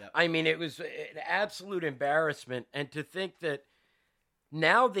 Yep. I mean, it was an absolute embarrassment. And to think that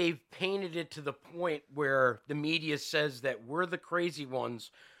now they've painted it to the point where the media says that we're the crazy ones.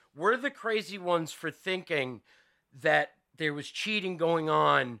 We're the crazy ones for thinking that there was cheating going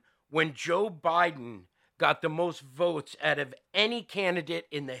on when Joe Biden got the most votes out of any candidate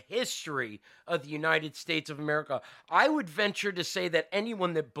in the history of the United States of America. I would venture to say that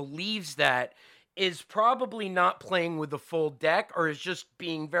anyone that believes that is probably not playing with the full deck, or is just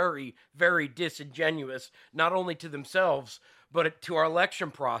being very, very disingenuous, not only to themselves, but to our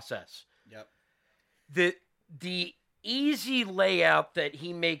election process. Yep. The easy layout that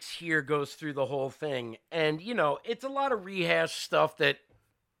he makes here goes through the whole thing. And, you know, it's a lot of rehash stuff that,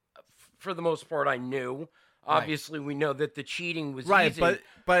 for the most part, I knew. Obviously, we know that the cheating was right, easy.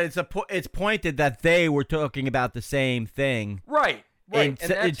 but it's pointed that they were talking about the same thing. Right. In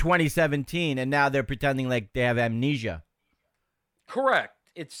 2017, and now they're pretending like they have amnesia. Correct.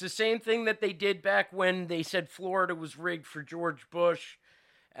 It's the same thing that they did back when they said Florida was rigged for George Bush,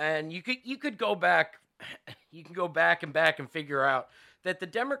 and you could go back, you can go back and figure out that the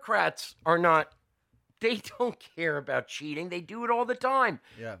Democrats are not. They don't care about cheating. They do it all the time.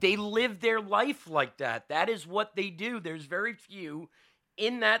 Yeah. They live their life like that. That is what they do. There's very few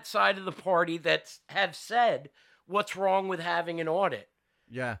in that side of the party that have said what's wrong with having an audit.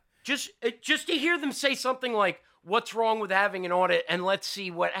 Yeah. Just to hear them say something like, what's wrong with having an audit, and let's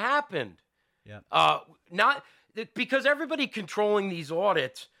see what happened. Yeah. Not because everybody controlling these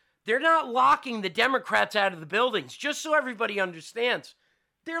audits, they're not locking the Democrats out of the buildings. Just so everybody understands,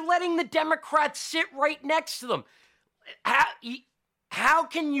 they're letting the Democrats sit right next to them. How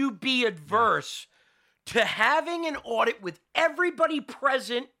can you be adverse to having an audit with everybody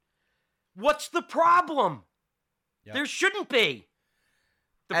present? What's the problem? Yeah. There shouldn't be.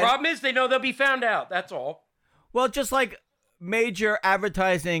 The problem is they know they'll be found out. That's all. Well, just like major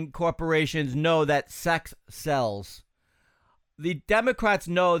advertising corporations know that sex sells, the Democrats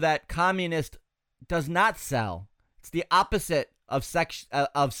know that communist does not sell. It's the opposite of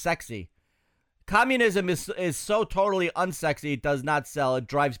sexy. Communism is so totally unsexy, it does not sell. It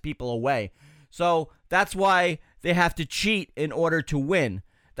drives people away. So that's why they have to cheat in order to win.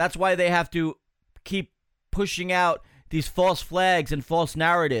 That's why they have to keep pushing out these false flags and false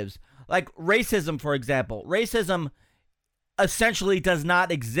narratives. Like racism, for example. Racism essentially does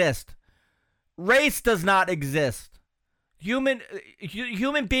not exist. Race does not exist. Human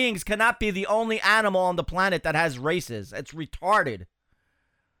beings cannot be the only animal on the planet that has races. It's retarded.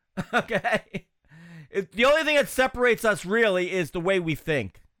 Okay? The only thing that separates us really is the way we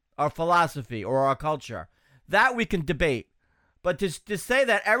think, our philosophy or our culture. That we can debate. But to say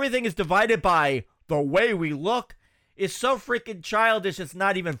that everything is divided by the way we look is so freaking childish, it's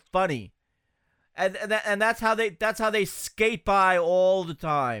not even funny. And that's how they skate by all the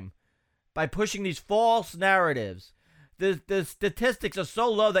time, by pushing these false narratives. The statistics are so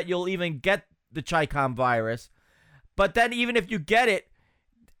low that you'll even get the Chicom virus. But then even if you get it,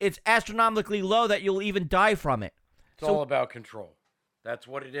 it's astronomically low that you'll even die from it. It's all about control. That's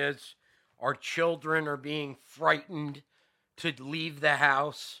what it is. Our children are being frightened to leave the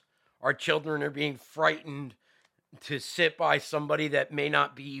house. Our children are being frightened to sit by somebody that may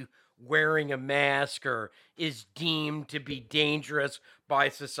not be wearing a mask or is deemed to be dangerous by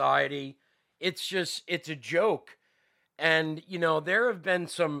society. It's a joke. And, you know, there have been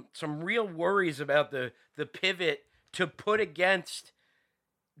some real worries about the pivot to put against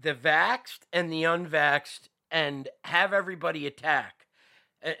the vaxxed and the unvaxxed and have everybody attack.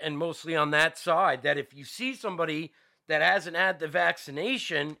 And mostly on that side, that if you see somebody that hasn't had the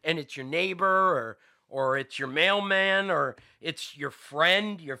vaccination and it's your neighbor or it's your mailman, or it's your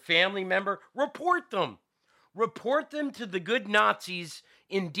friend, your family member, report them. Report them to the good Nazis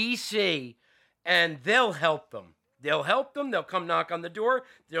in D.C., and they'll help them. They'll help them. They'll come knock on the door.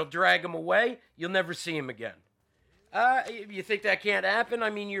 They'll drag them away. You'll never see them again. You think that can't happen? I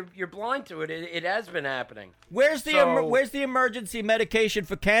mean, you're blind to it. It has been happening. Where's the emergency medication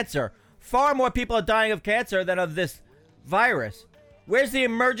for cancer? Far more people are dying of cancer than of this virus. Where's the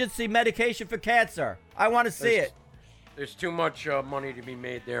emergency medication for cancer? I want to see it. There's too much money to be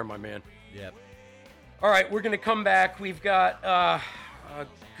made there, my man. Yep. All right, we're going to come back. We've got a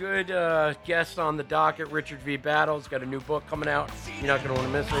good guest on the docket, Richard V. Battle. He's got a new book coming out. You're not going to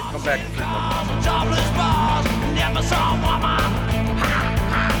want to miss it. Come back to Freedom. Jobless boss, never saw a woman.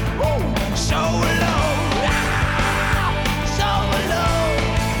 So alone, so alone,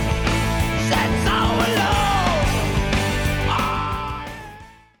 said so alone.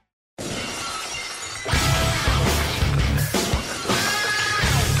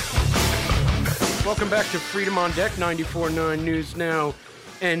 Welcome back to Freedom on Deck, 94.9 News Now,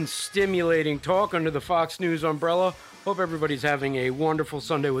 and stimulating talk under the Fox News umbrella. Hope everybody's having a wonderful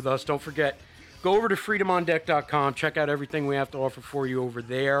Sunday with us. Don't forget, go over to freedomondeck.com. Check out everything we have to offer for you over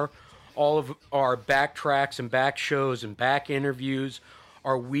there. All of our back tracks and back shows and back interviews,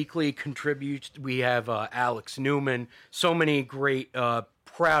 our weekly contributes. We have Alex Newman, so many great,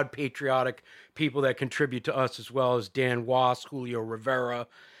 proud, patriotic people that contribute to us, as well as Dan Wass, Julio Rivera.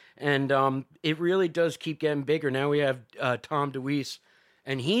 And it really does keep getting bigger. Now we have Tom DeWeese,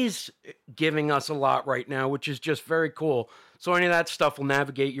 and he's giving us a lot right now, which is just very cool. So any of that stuff will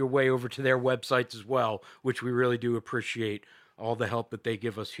navigate your way over to their websites as well, which we really do appreciate all the help that they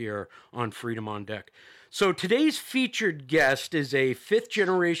give us here on Freedom on Deck. So today's featured guest is a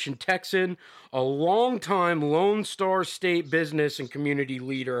fifth-generation Texan, a longtime Lone Star State business and community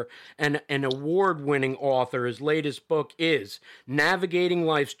leader, and an award-winning author. His latest book is Navigating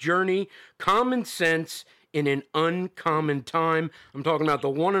Life's Journey, Common Sense in an Uncommon Time. I'm talking about the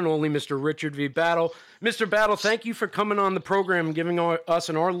one and only Mr. Richard V. Battle. Mr. Battle, thank you for coming on the program and giving us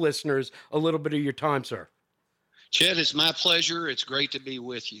and our listeners a little bit of your time, sir. Chet, it's my pleasure. It's great to be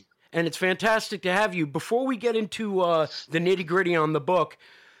with you. And it's fantastic to have you. Before we get into the nitty-gritty on the book,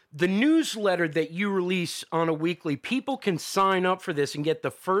 the newsletter that you release on a weekly, people can sign up for this and get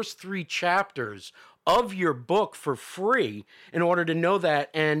the first 3 chapters of your book for free in order to know that.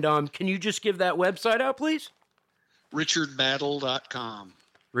 And can you just give that website out, please? RichardBattle.com.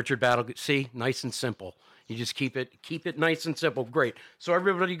 Richard Battle, see, nice and simple. You just keep it nice and simple. Great. So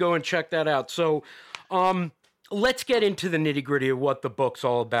everybody go and check that out. So let's get into the nitty-gritty of what the book's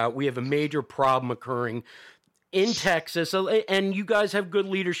all about. We have a major problem occurring in Texas, and you guys have good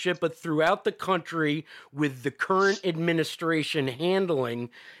leadership, but throughout the country with the current administration handling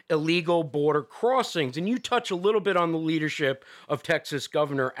illegal border crossings. And you touch a little bit on the leadership of Texas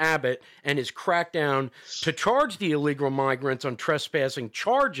Governor Abbott and his crackdown to charge the illegal migrants on trespassing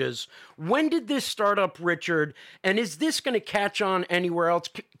charges. When did this start up, Richard? And is this going to catch on anywhere else?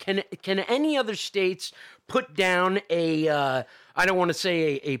 Can any other states put down I don't want to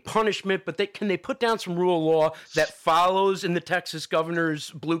say a punishment, but can they put down some rule of law that follows in the Texas governor's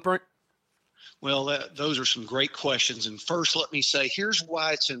blueprint? Well, those are some great questions. And first, let me say, here's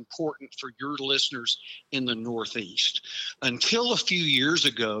why it's important for your listeners in the Northeast. Until a few years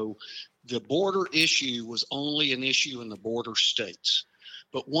ago, the border issue was only an issue in the border states.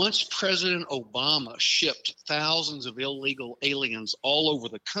 But once President Obama shipped thousands of illegal aliens all over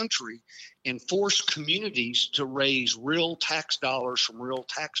the country and forced communities to raise real tax dollars from real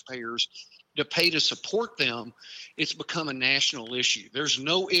taxpayers to pay to support them, it's become a national issue. There's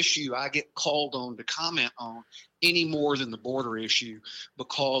no issue I get called on to comment on any more than the border issue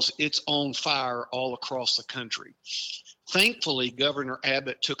because it's on fire all across the country. Thankfully, Governor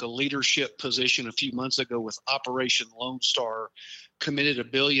Abbott took a leadership position a few months ago with Operation Lone Star, committed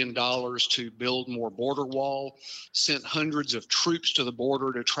 $1 billion to build more border wall, sent hundreds of troops to the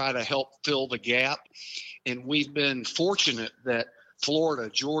border to try to help fill the gap. And we've been fortunate that Florida,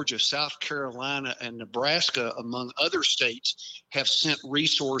 Georgia, South Carolina, and Nebraska, among other states, have sent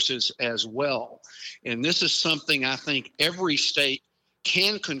resources as well. And this is something I think every state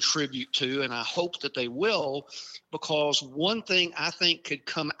can contribute to, and I hope that they will, because one thing I think could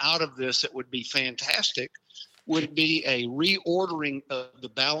come out of this that would be fantastic would be a reordering of the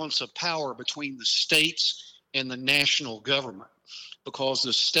balance of power between the states and the national government, because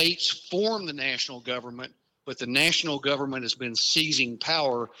the states form the national government, but the national government has been seizing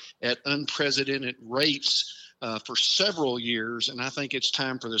power at unprecedented rates for several years, and I think it's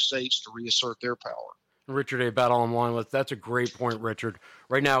time for the states to reassert their power. Richard A. Battle online with. That's a great point, Richard.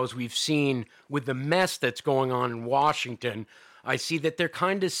 Right now, as we've seen with the mess that's going on in Washington, I see that they're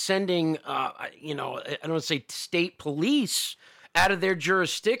kind of sending, I don't want to say state police out of their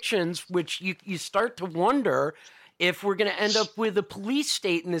jurisdictions, which you start to wonder if we're going to end up with a police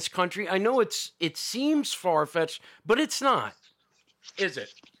state in this country. I know it seems far-fetched, but it's not, is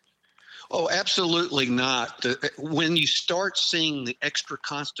it? Oh, absolutely not. When you start seeing the extra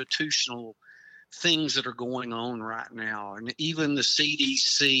constitutional things that are going on right now, and even the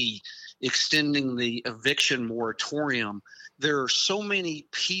CDC extending the eviction moratorium, there are so many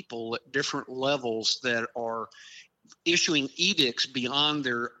people at different levels that are issuing edicts beyond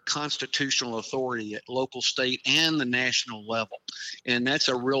their constitutional authority at local, state, and the national level. And that's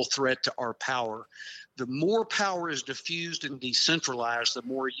a real threat to our power. The more power is diffused and decentralized, the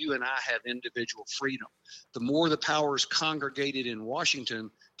more you and I have individual freedom. The more the power is congregated in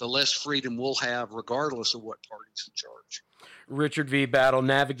Washington, the less freedom we'll have, regardless of what party's in charge. Richard V. Battle,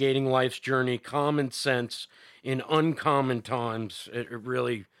 Navigating Life's Journey, Common Sense in Uncommon Times. It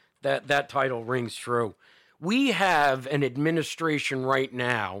really, that title rings true. We have an administration right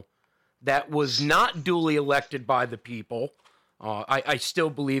now that was not duly elected by the people. I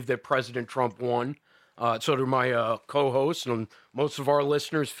still believe that President Trump won. So do my co-hosts, and most of our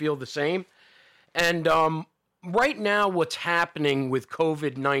listeners feel the same. And right now, what's happening with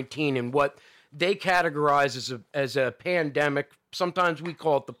COVID-19 and what they categorize as a pandemic, sometimes we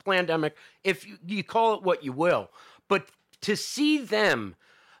call it the plandemic, if you call it what you will. But to see them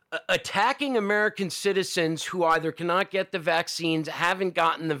attacking American citizens who either cannot get the vaccines, haven't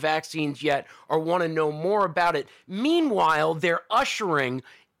gotten the vaccines yet, or want to know more about it. Meanwhile, they're ushering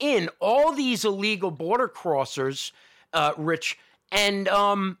in all these illegal border crossers, Rich, and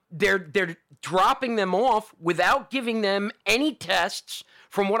they're dropping them off without giving them any tests.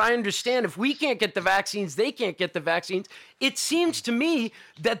 From what I understand, if we can't get the vaccines, they can't get the vaccines. It seems to me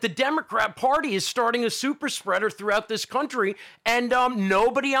that the Democrat Party is starting a super spreader throughout this country, and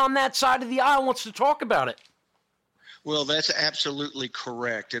nobody on that side of the aisle wants to talk about it. Well, that's absolutely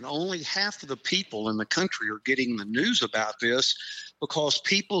correct. And only half of the people in the country are getting the news about this, because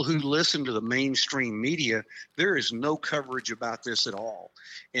people who listen to the mainstream media, there is no coverage about this at all.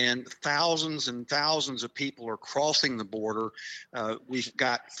 And thousands of people are crossing the border. We've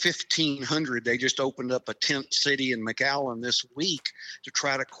got 1,500. They just opened up a tent city in McAllen this week to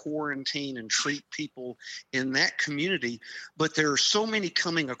try to quarantine and treat people in that community. But there are so many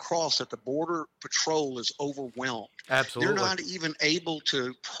coming across that the Border Patrol is overwhelmed. Absolutely. They're not even able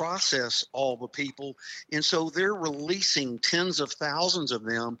to process all the people. And so they're releasing tens of thousands of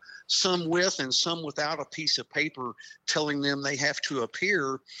them, some with and some without a piece of paper telling them they have to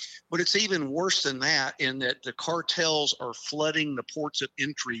appear. But it's even worse than that, in that the cartels are flooding the ports of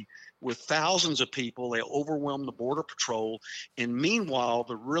entry with thousands of people. They overwhelm the Border Patrol. And meanwhile,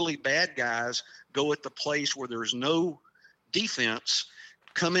 the really bad guys go at the place where there's no defense,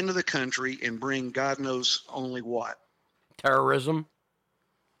 come into the country and bring God knows only what. Terrorism.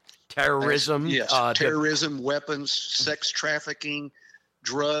 Yes, terrorism, weapons, sex trafficking,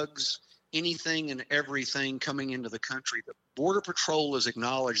 drugs, anything and everything coming into the country. The Border Patrol has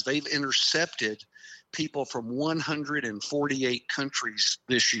acknowledged they've intercepted people from 148 countries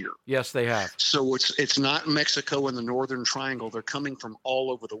this year. Yes, they have. So it's not Mexico and the Northern Triangle. They're coming from all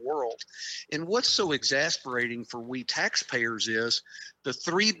over the world. And what's so exasperating for we taxpayers is the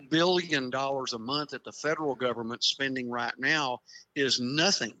 $3 billion a month that the federal government's spending right now is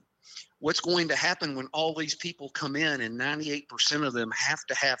nothing. What's going to happen when all these people come in and 98% of them have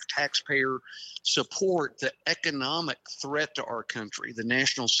to have taxpayer support? The economic threat to our country, the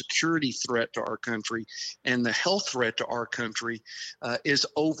national security threat to our country, and the health threat to our country is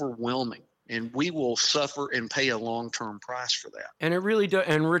overwhelming. And we will suffer and pay a long-term price for that. And it really does.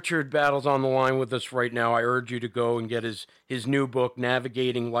 And Richard Battle's on the line with us right now. I urge you to go and get his new book,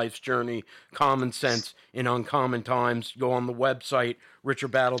 Navigating Life's Journey, Common Sense in Uncommon Times. Go on the website,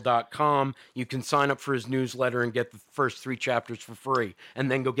 richardbattle.com. You can sign up for his newsletter and get the first 3 chapters for free,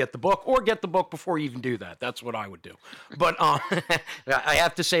 and then go get the book, or get the book before you even do that. That's what I would do. But I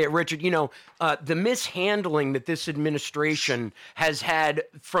have to say it, Richard, the mishandling that this administration has had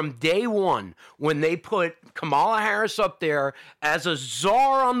from day one, when they put Kamala Harris up there as a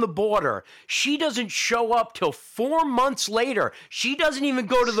czar on the border, she doesn't show up till 4 months later. She doesn't even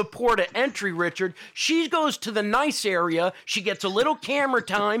go to the port of entry, Richard. She goes to the nice area. She gets a little camera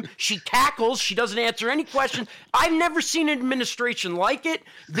time. She cackles. She doesn't answer any questions. I've never seen an administration like it.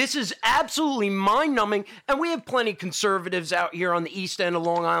 This is absolutely mind-numbing. And we have plenty of conservatives out here on the east end of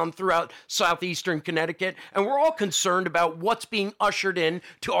Long Island, throughout southeastern Connecticut, and we're all concerned about what's being ushered in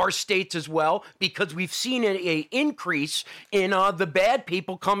to our states as well, because we've seen an increase in the bad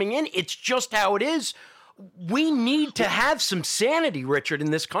people coming in. It's just how it is. We need to have some sanity, Richard,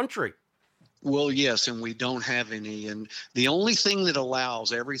 in this country. Well, yes, and we don't have any. And the only thing that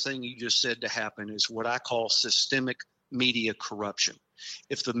allows everything you just said to happen is what I call systemic media corruption.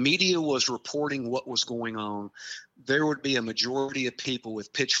 If the media was reporting what was going on, there would be a majority of people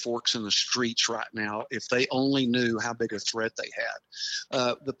with pitchforks in the streets right now if they only knew how big a threat they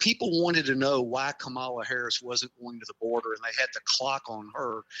had. The people wanted to know why Kamala Harris wasn't going to the border, and they had the clock on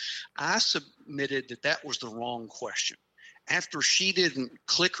her. I submitted that that was the wrong question. After she didn't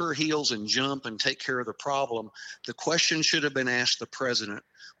click her heels and jump and take care of the problem, the question should have been asked the president,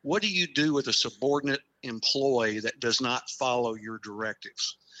 what do you do with a subordinate employee that does not follow your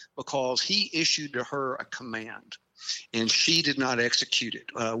directives? Because he issued to her a command and she did not execute it.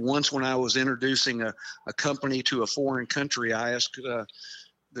 Once when I was introducing a company to a foreign country, I asked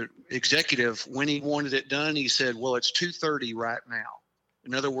the executive when he wanted it done. He said, well, it's 2:30 right now.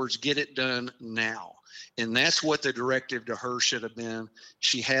 In other words, get it done now. And that's what the directive to her should have been.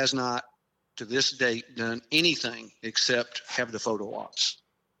 She has not, to this date, done anything except have the photo ops.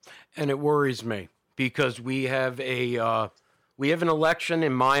 And it worries me because we have an election,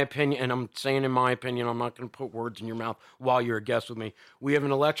 in my opinion, and I'm saying in my opinion, I'm not going to put words in your mouth while you're a guest with me. We have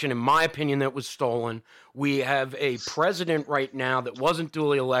an election, in my opinion, that was stolen. We have a president right now that wasn't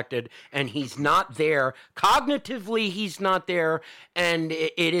duly elected, and he's not there. Cognitively, he's not there, and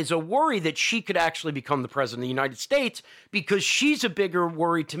it is a worry that she could actually become the president of the United States because she's a bigger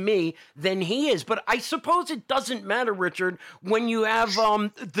worry to me than he is. But I suppose it doesn't matter, Richard, when you have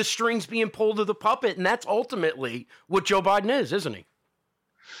the strings being pulled of the puppet, and that's ultimately what Joe Biden is, isn't he?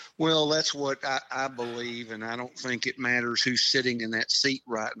 Well, that's what I believe, and I don't think it matters who's sitting in that seat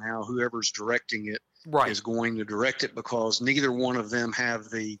right now. Whoever's directing it is going to direct it because neither one of them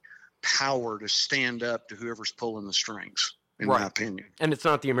have the power to stand up to whoever's pulling the strings, in my opinion. And it's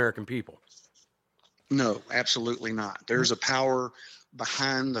not the American people. No, absolutely not. There's a power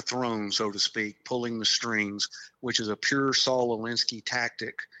behind the throne, so to speak, pulling the strings, which is a pure Saul Alinsky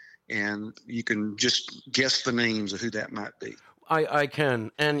tactic. And you can just guess the names of who that might be. I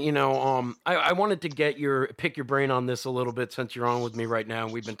can. And, you know, I wanted to pick your brain on this a little bit since you're on with me right now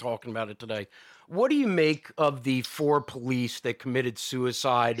and we've been talking about it today. What do you make of the 4 police that committed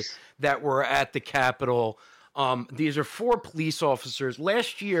suicide that were at the Capitol? These are 4 police officers.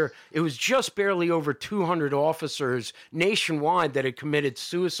 Last year, it was just barely over 200 officers nationwide that had committed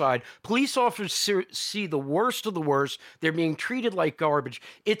suicide. Police officers see the worst of the worst. They're being treated like garbage.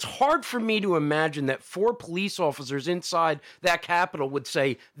 It's hard for me to imagine that 4 police officers inside that Capitol would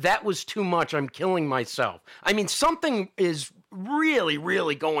say, that was too much, I'm killing myself. I mean, something is really,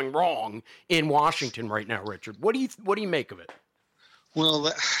 really going wrong in Washington right now, Richard. What do you make of it?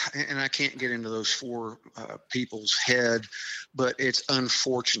 Well, and I can't get into those 4 people's head, but it's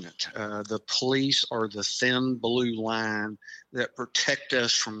unfortunate. The police are the thin blue line that protect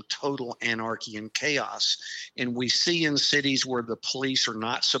us from total anarchy and chaos. And we see in cities where the police are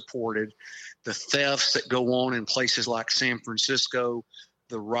not supported, the thefts that go on in places like San Francisco,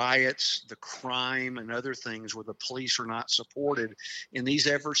 the riots, the crime, and other things where the police are not supported. And these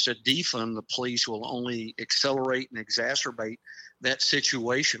efforts to defund the police will only accelerate and exacerbate that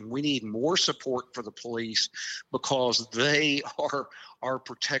situation. We need more support for the police because they are our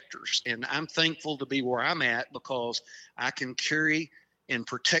protectors. And I'm thankful to be where I'm at because I can carry and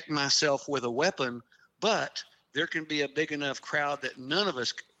protect myself with a weapon, but there can be a big enough crowd that none of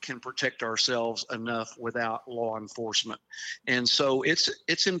us can protect ourselves enough without law enforcement. And so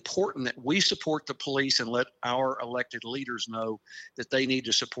it's important that we support the police and let our elected leaders know that they need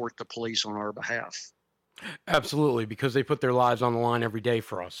to support the police on our behalf. Absolutely, because they put their lives on the line every day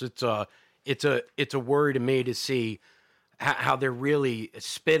for us. It's a worry to me to see how they're really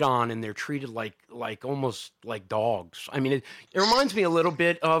spit on and they're treated like almost like dogs. I mean, it reminds me a little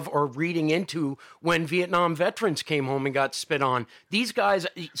bit of, or reading into, when Vietnam veterans came home and got spit on. These guys,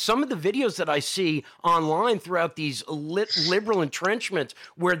 some of the videos that I see online throughout these liberal entrenchments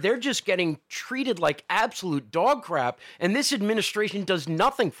where they're just getting treated like absolute dog crap, and this administration does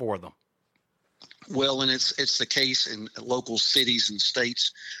nothing for them. Well, and it's the case in local cities and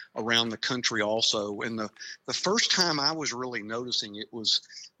states around the country also. And the first time I was really noticing it was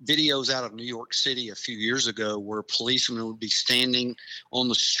videos out of New York City a few years ago where policemen would be standing on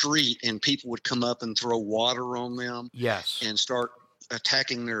the street and people would come up and throw water on them. Yes. And start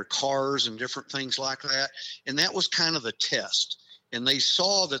attacking their cars and different things like that. And that was kind of the test. And they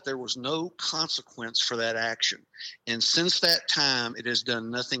saw that there was no consequence for that action. And since that time, it has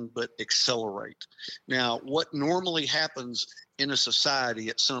done nothing but accelerate. Now, what normally happens in a society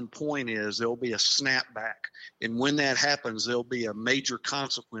at some point is there'll be a snapback. And when that happens, there'll be a major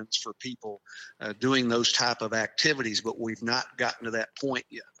consequence for people doing those type of activities. But we've not gotten to that point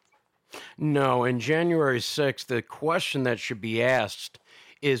yet. No, and January 6th, the question that should be asked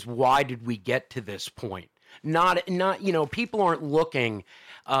is, why did we get to this point? Not, people aren't looking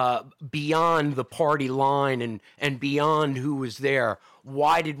beyond the party line and beyond who was there.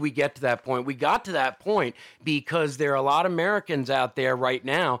 Why did we get to that point? We got to that point because there are a lot of Americans out there right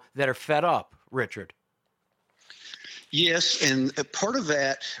now that are fed up, Richard. Yes, and part of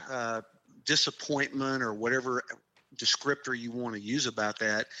that disappointment or whatever descriptor you want to use about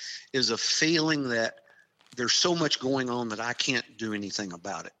that is a feeling that there's so much going on that I can't do anything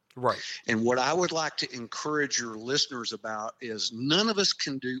about it. Right. And what I would like to encourage your listeners about is none of us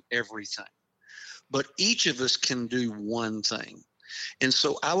can do everything, but each of us can do one thing. And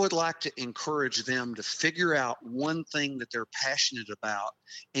so I would like to encourage them to figure out one thing that they're passionate about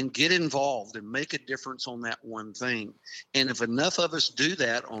and get involved and make a difference on that one thing. And if enough of us do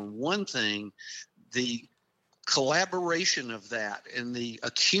that on one thing, the collaboration of that and the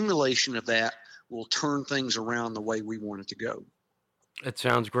accumulation of that will turn things around the way we want it to go. It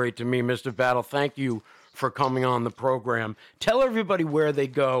sounds great to me, Mr. Battle. Thank you for coming on the program. Tell everybody where they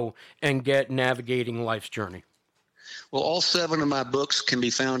go and get Navigating Life's Journey. Well, all 7 of my books can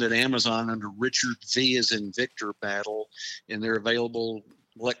be found at Amazon under Richard V as in Victor Battle, and they're available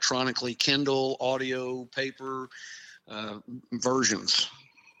electronically, Kindle, audio, paper versions.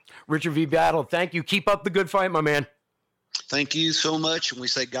 Richard V. Battle, thank you. Keep up the good fight, my man. Thank you so much, and we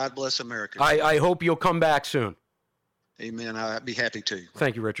say God bless America. I hope you'll come back soon. Amen. I'd be happy to.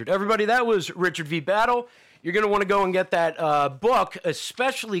 Thank you, Richard. Everybody, that was Richard V. Battle. You're going to want to go and get that book,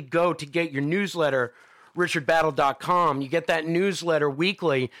 especially go to get your newsletter, richardbattle.com. You get that newsletter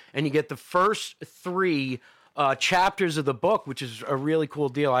weekly, and you get the first 3 chapters of the book, which is a really cool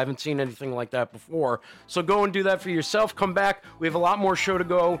deal. I haven't seen anything like that before. So go and do that for yourself. Come back. We have a lot more show to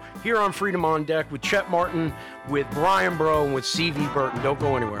go here on Freedom on Deck with Chet Martin, with Brian Bro, and with C.V. Burton. Don't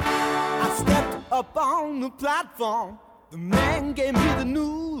go anywhere. I stepped up on the platform. The man gave me the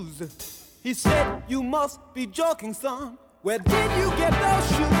news. He said, "You must be joking, son. Where did you get those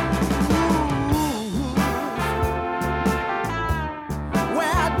shoes?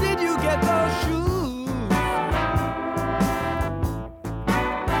 Where did you get those shoes?"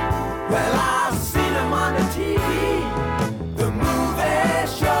 Well, I've seen them on the TV, the movie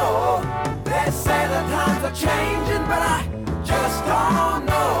show. They say the times are changing, but I just don't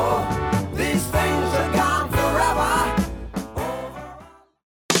know. These things are gone forever.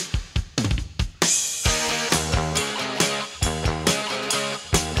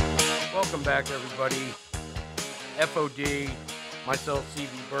 Welcome back, everybody. FOD, myself, C.V.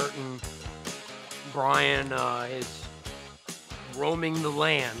 Burton. Brian is roaming the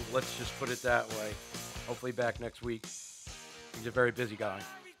land. Let's just put it that way. Hopefully back next week. He's a very busy guy.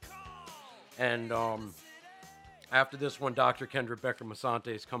 And after this one, Dr. Kendra Becker-Masante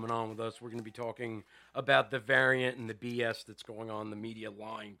is coming on with us. We're going to be talking about the variant and the BS that's going on, the media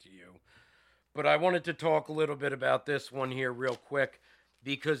lying to you. But I wanted to talk a little bit about this one here real quick,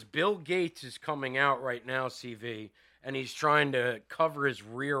 because Bill Gates is coming out right now, CV, and he's trying to cover his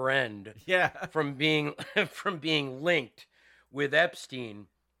rear end from being linked with Epstein,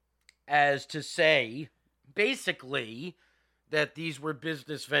 as to say, basically, that these were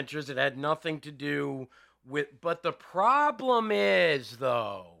business ventures. It had nothing to do with, but the problem is,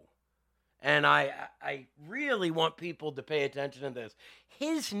 though, and I really want people to pay attention to this,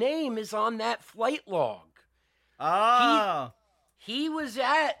 his name is on that flight log. Oh. He was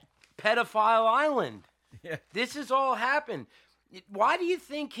at Pedophile Island. Yeah. This has all happened. Why do you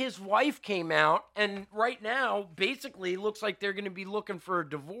think his wife came out and right now basically looks like they're going to be looking for a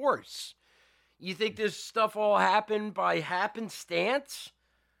divorce? You think this stuff all happened by happenstance?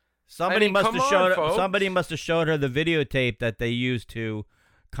 Somebody must have showed her the videotape that they used to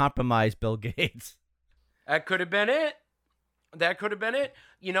compromise Bill Gates. That could have been it.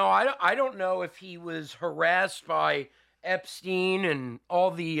 You know, I don't know if he was harassed by Epstein and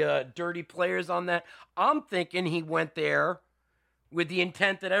all the dirty players on that. I'm thinking he went there with the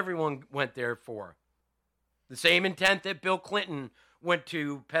intent that everyone went there for. The same intent that Bill Clinton went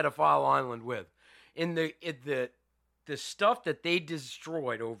to Pedophile Island with. In the stuff that they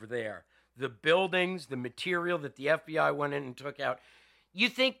destroyed over there, the buildings, the material that the FBI went in and took out. You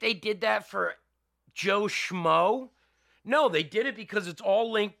think they did that for Joe Schmo? No, they did it because it's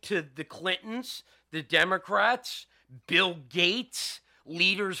all linked to the Clintons, the Democrats, Bill Gates,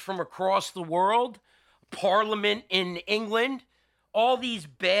 leaders from across the world, Parliament in England, all these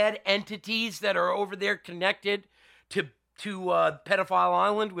bad entities that are over there connected to Pedophile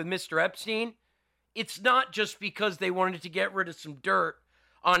Island with Mr. Epstein. It's not just because they wanted to get rid of some dirt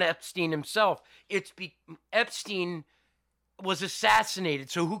on Epstein himself. Epstein was assassinated,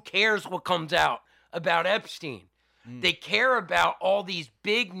 so who cares what comes out about Epstein? They care about all these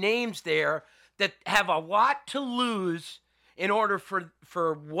big names there that have a lot to lose in order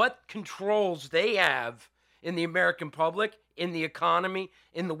for what controls they have in the American public, in the economy,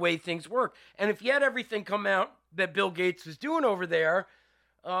 in the way things work. And if you had everything come out that Bill Gates is doing over there,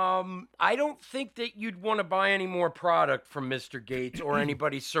 I don't think that you'd want to buy any more product from Mr. Gates or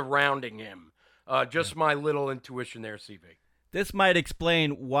anybody surrounding him. Just my little intuition there, CV. This might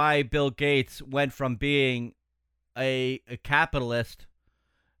explain why Bill Gates went from being a capitalist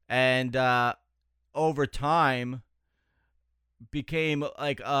and over time became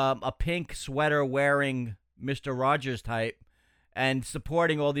like a pink sweater wearing Mr. Rogers type and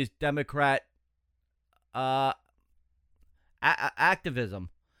supporting all these Democrat activism.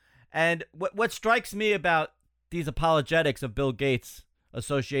 And what strikes me about these apologetics of Bill Gates'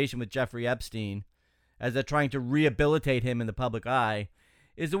 association with Jeffrey Epstein, as they're trying to rehabilitate him in the public eye,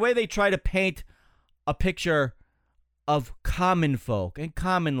 is the way they try to paint a picture of common folk and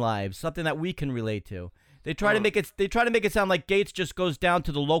common lives, something that we can relate to. They try to make it sound like Gates just goes down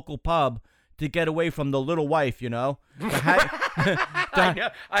to the local pub to get away from the little wife, you know, to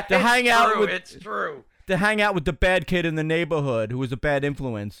hang out with. It's true. To hang out with the bad kid in the neighborhood who was a bad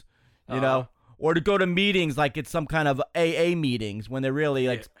influence, you know, or to go to meetings like it's some kind of AA meetings when they're really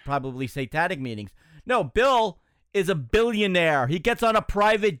like probably satanic meetings. No, Bill is a billionaire. He gets on a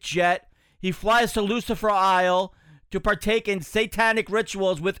private jet. He flies to Lucifer Isle to partake in satanic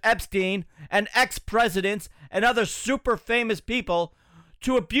rituals with Epstein and ex-presidents and other super famous people,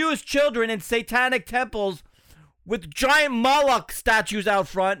 to abuse children in satanic temples with giant Moloch statues out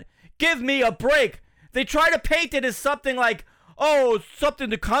front. Give me a break. They try to paint it as something like, oh, something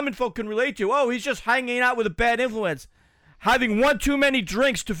the common folk can relate to. Oh, he's just hanging out with a bad influence, having one too many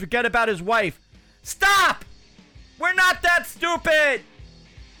drinks to forget about his wife. Stop! We're not that stupid!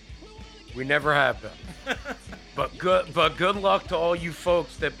 We never have been. But good luck to all you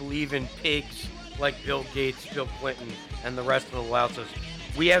folks that believe in pigs like Bill Gates, Bill Clinton, and the rest of the louses.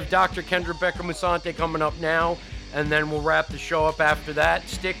 We have Dr. Kendra Becker-Musante coming up now, and then we'll wrap the show up after that.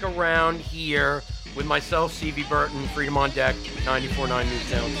 Stick around here with myself, CV Burton, Freedom on Deck, 94.9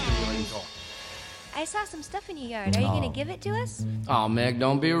 News Now, and Stimulating Talk. I saw some stuff in your yard. Are you going to give it to us? Oh, Meg,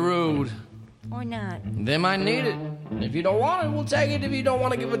 don't be rude. Or not? They might need it. If you don't want it, we'll take it. If you don't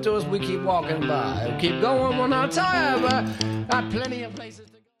want to give it to us, we keep walking by. We'll keep going, we're not tired, but got plenty of places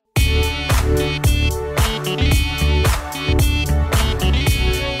to go.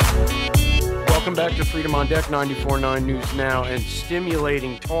 Welcome back to Freedom on Deck, 94.9 News Now, and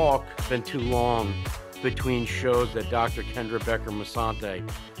Stimulating Talk. Been too long between shows that Dr. Kendra Becker-Musante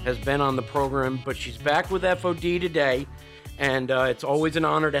has been on the program, but she's back with FOD today, and it's always an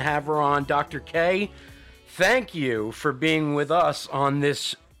honor to have her on. Dr. K, thank you for being with us on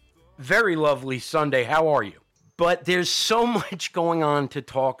this very lovely Sunday. How are you? But there's so much going on to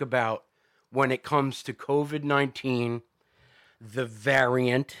talk about when it comes to COVID-19, the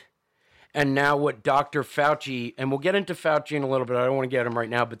variant, and now what Dr. Fauci, and we'll get into Fauci in a little bit, I don't want to get him right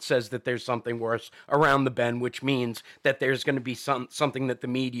now, but says that there's something worse around the bend, which means that there's going to be something that the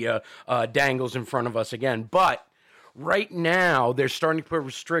media dangles in front of us again. But right now, they're starting to put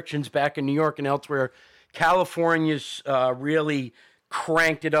restrictions back in New York and elsewhere. California's really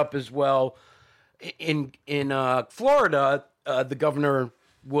cranked it up as well. In Florida, the governor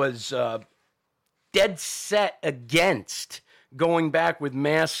was dead set against going back with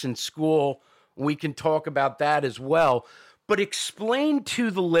masks in school. We can talk about that as well. But explain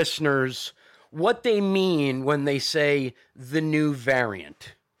to the listeners what they mean when they say the new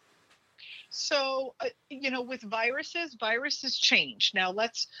variant. So, with viruses change. Now,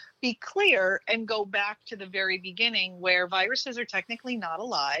 let's be clear and go back to the very beginning, where viruses are technically not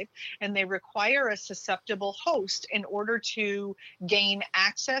alive and they require a susceptible host in order to gain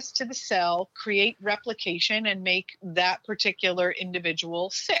access to the cell, create replication, and make that particular individual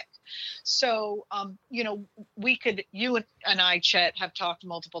sick. So, you and I, Chet, have talked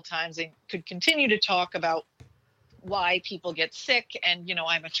multiple times and could continue to talk about why people get sick. And,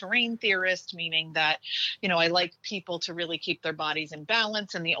 I'm a terrain theorist, meaning that, I like people to really keep their bodies in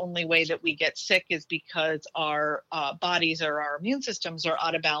balance. And the only way that we get sick is because our bodies or our immune systems are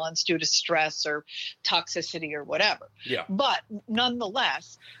out of balance due to stress or toxicity or whatever. Yeah. But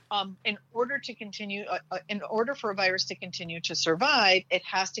nonetheless, in order for a virus to continue to survive, it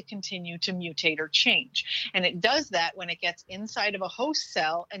has to continue to mutate or change. And it does that when it gets inside of a host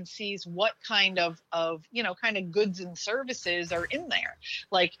cell and sees what kind of goods and services are in there.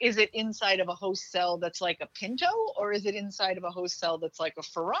 Like, is it inside of a host cell that's like a Pinto, or is it inside of a host cell that's like a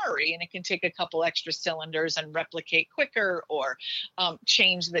Ferrari, and it can take a couple extra cylinders and replicate quicker, or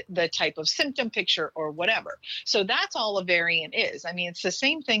change the type of symptom picture or whatever. So that's all a variant is. I mean, it's the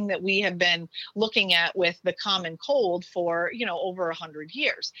same thing that we have been looking at with the common cold for, over 100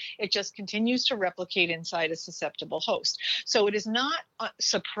 years. It just continues to replicate inside a susceptible host. So it is not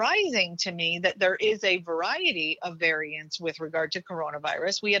surprising to me that there is a variety of variants with regard to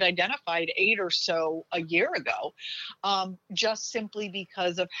coronavirus. We had identified 8 or so a year ago, just simply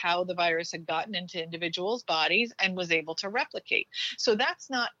because of how the virus had gotten into individuals' bodies and was able to replicate. So that's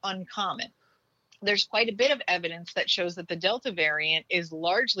not uncommon. There's quite a bit of evidence that shows that the Delta variant is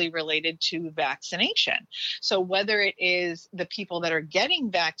largely related to vaccination. So whether it is the people that are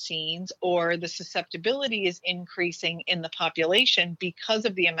getting vaccines or the susceptibility is increasing in the population because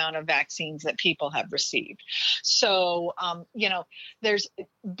of the amount of vaccines that people have received. So,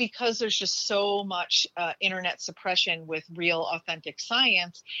 because there's just so much internet suppression with real authentic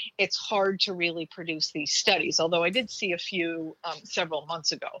science, it's hard to really produce these studies, although I did see a few several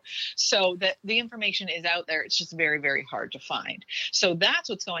months ago. So that the information is out there, it's just very, very hard to find. So that's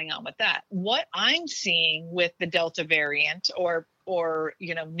what's going on with that. What I'm seeing with the Delta variant or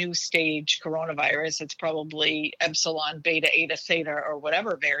new stage coronavirus, it's probably epsilon, beta, eta, theta, or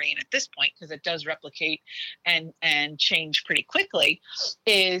whatever variant at this point, because it does replicate and change pretty quickly,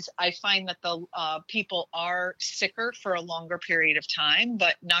 is I find that the people are sicker for a longer period of time,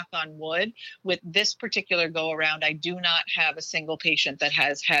 but knock on wood, with this particular go around, I do not have a single patient that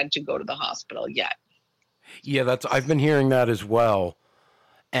has had to go to the hospital yet. Yeah, I've been hearing that as well.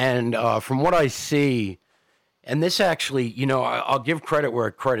 And from what I see, and this actually, I'll give credit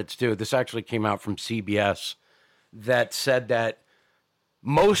where credit's due. This actually came out from CBS that said that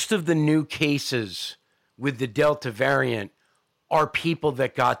most of the new cases with the Delta variant are people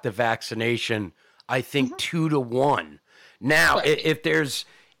that got the vaccination, I think 2 to 1. Now, Right. if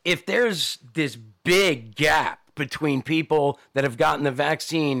there's this big gap between people that have gotten the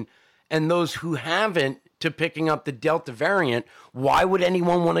vaccine and those who haven't to picking up the Delta variant, why would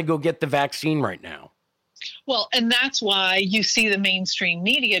anyone want to go get the vaccine right now? Well, and that's why you see the mainstream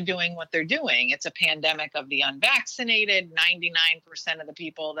media doing what they're doing. It's a pandemic of the unvaccinated. 99% of the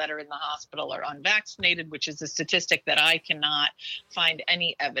people that are in the hospital are unvaccinated, which is a statistic that I cannot find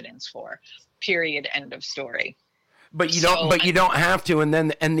any evidence for. Period. End of story. But you don't have to. And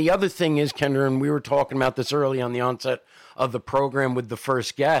the other thing is, Kendra, and we were talking about this early on the onset of the program with the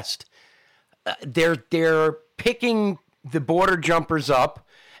first guest, they're picking the border jumpers up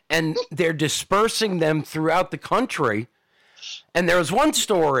and they're dispersing them throughout the country. And there was one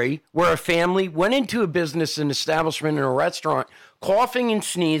story where a family went into a business, an establishment, in a restaurant, coughing and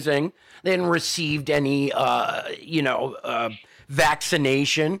sneezing. They hadn't received any,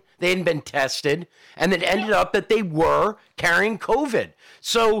 vaccination. They hadn't been tested. And it ended up that they were carrying COVID.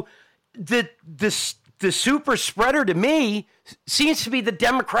 So the super spreader to me seems to be the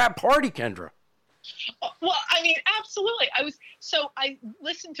Democrat Party, Kendra. Well, I mean, absolutely. I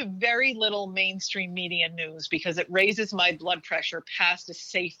listen to very little mainstream media news because it raises my blood pressure past a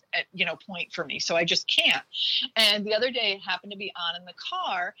safe, point for me. So I just can't. And the other day it happened to be on in the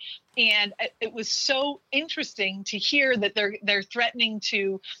car, and it was so interesting to hear that they're threatening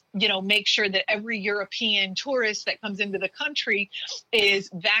to, make sure that every European tourist that comes into the country is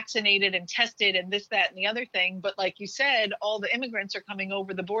vaccinated and tested and this, that, and the other thing. But like you said, all the immigrants are coming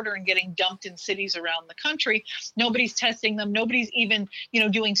over the border and getting dumped in cities around the country. Nobody's testing them. Nobody's even,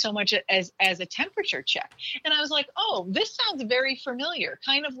 doing so much as a temperature check. And I was like, oh, this sounds very familiar.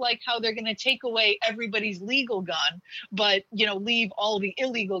 Kind of like how they're going to take away everybody's legal gun, but, leave all the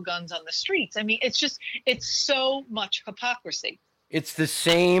illegal guns on the streets. I mean, it's so much hypocrisy. It's the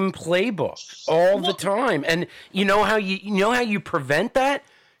same playbook all the time. And you know how you prevent that?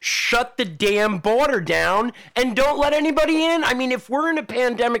 Shut the damn border down and don't let anybody in. I mean, if we're in a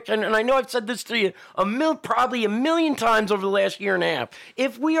pandemic, and I know I've said this to you probably a million times over the last year and a half,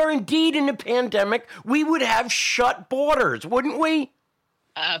 if we are indeed in a pandemic, we would have shut borders, wouldn't we?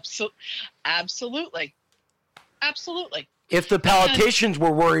 Absolutely. If the politicians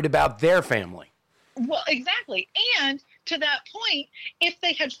were worried about their family. Well, exactly. And to that point, if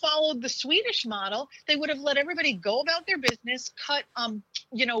they had followed the Swedish model, they would have let everybody go about their business, cut,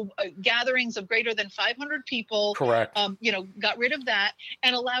 gatherings of greater than 500 people. Correct. Got rid of that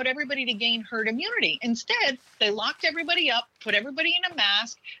and allowed everybody to gain herd immunity. Instead, they locked everybody up, put everybody in a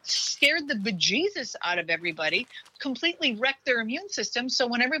mask, scared the bejesus out of everybody, completely wrecked their immune system. So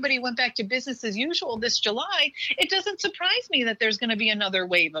when everybody went back to business as usual this July, it doesn't surprise me that there's going to be another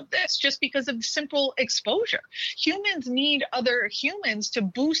wave of this just because of simple exposure. Humans need other humans to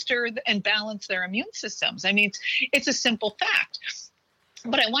booster and balance their immune systems. I mean, it's a simple fact.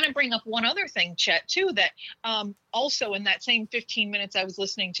 But I want to bring up one other thing, Chet, too, that also in that same 15 minutes I was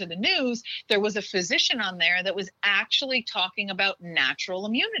listening to the news, there was a physician on there that was actually talking about natural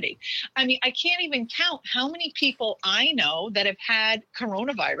immunity. I mean, I can't even count how many people I know that have had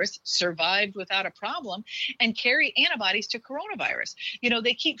coronavirus, survived without a problem, and carry antibodies to coronavirus.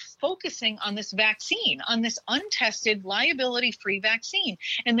 They keep focusing on this vaccine, on this untested, liability-free vaccine,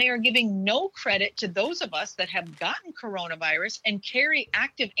 and they are giving no credit to those of us that have gotten coronavirus and carry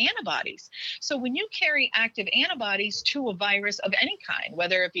active antibodies. So when you carry active antibodies to a virus of any kind,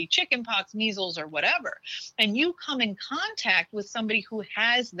 whether it be chickenpox, measles, or whatever, and you come in contact with somebody who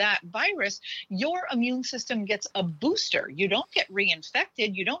has that virus, your immune system gets a booster. You don't get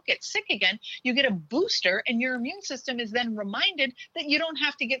reinfected. You don't get sick again. You get a booster, and your immune system is then reminded that you don't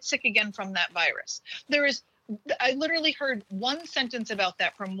have to get sick again from that virus. I literally heard one sentence about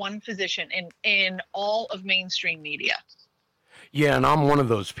that from one physician in all of mainstream media. Yeah, and I'm one of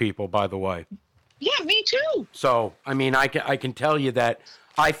those people, by the way. Yeah, me too. So, I mean, I can tell you that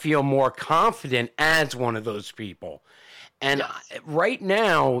I feel more confident as one of those people. And right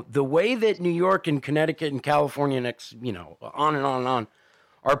now, the way that New York and Connecticut and California, on and on,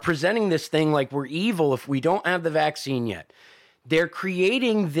 are presenting this thing like we're evil if we don't have the vaccine yet. They're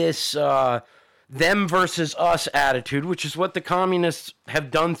creating this them versus us attitude, which is what the communists have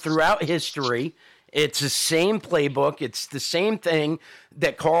done throughout history. It's the same playbook. It's the same thing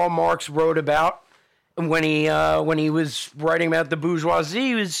that Karl Marx wrote about when he was writing about the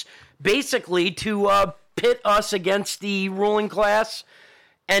bourgeoisie. It was basically to pit us against the ruling class.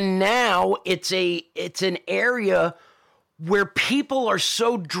 And now it's an area where people are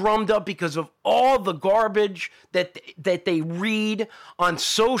so drummed up because of all the garbage that they read on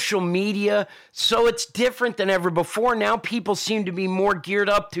social media. So it's different than ever before. Now people seem to be more geared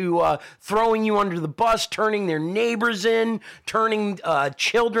up to throwing you under the bus, turning their neighbors in, turning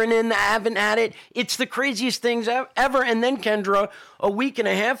children in that haven't had it. It's the craziest things ever. And then, Kendra, a week and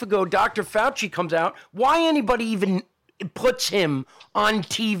a half ago, Dr. Fauci comes out. Why anybody even puts him on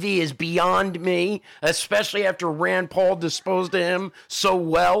TV is beyond me, especially after Rand Paul disposed of him so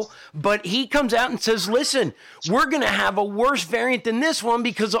well. But he comes out and says, listen, we're going to have a worse variant than this one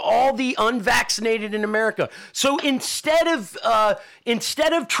because of all the unvaccinated in America. So instead of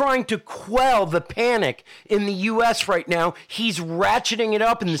trying to quell the panic in the U.S. right now, he's ratcheting it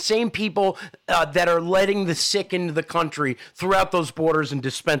up, and the same people that are letting the sick into the country throughout those borders and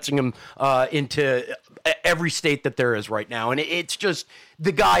dispensing them into every state that there is right now. And it's just,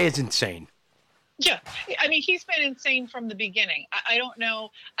 the guy is insane. Yeah, I mean, he's been insane from the beginning. I don't know.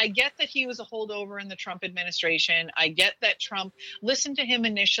 I get that he was a holdover in the Trump administration. I get that Trump listened to him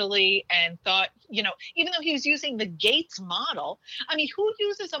initially and thought, even though he was using the Gates model, I mean, who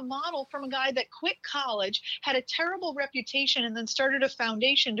uses a model from a guy that quit college, had a terrible reputation, and then started a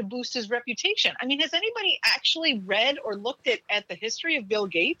foundation to boost his reputation? I mean, has anybody actually read or looked at the history of Bill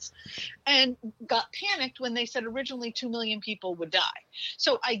Gates and got panicked when they said originally 2 million people would die?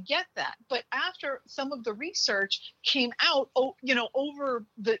 So I get that. But after some of the research came out, over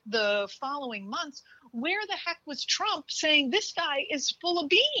the following months, where the heck was Trump saying this guy is full of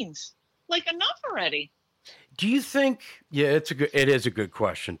beans? Like, enough already. Do you think? Yeah, it is a good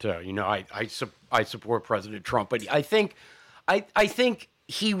question too. I support President Trump, but I think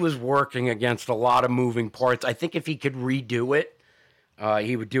he was working against a lot of moving parts. I think if he could redo it,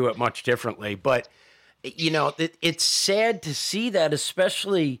 he would do it much differently. But it's sad to see that,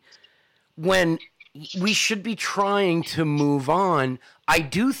 especially when we should be trying to move on. I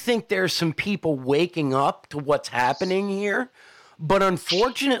do think there's some people waking up to what's happening here, but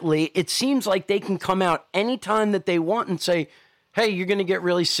unfortunately, it seems like they can come out anytime that they want and say, hey, you're going to get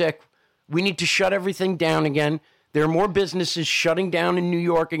really sick. We need to shut everything down again. There are more businesses shutting down in New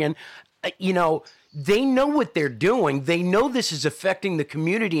York again. They know what they're doing. They know this is affecting the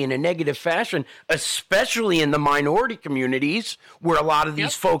community in a negative fashion, especially in the minority communities where a lot of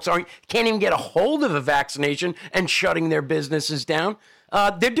these folks can't even get a hold of a vaccination and shutting their businesses down.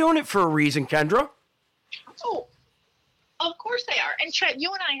 They're doing it for a reason, Kendra. Oh, Of course they are. And Chet,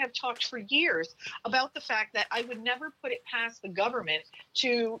 you and I have talked for years about the fact that I would never put it past the government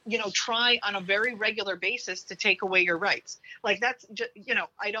to, try on a very regular basis to take away your rights. Like that's just,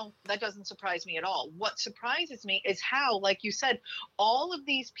 that doesn't surprise me at all. What surprises me is how, like you said, all of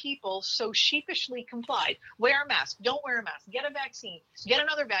these people so sheepishly complied. Wear a mask, don't wear a mask, get a vaccine, get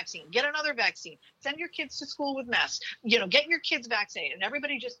another vaccine, send your kids to school with masks, get your kids vaccinated, and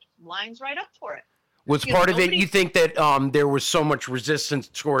everybody just lines right up for it. Was part of it, you think that there was so much resistance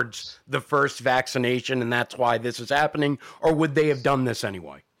towards the first vaccination and that's why this is happening, or would they have done this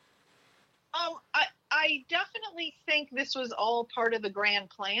anyway? I definitely think this was all part of the grand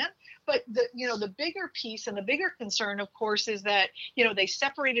plan, but the bigger piece and the bigger concern, of course, is that, they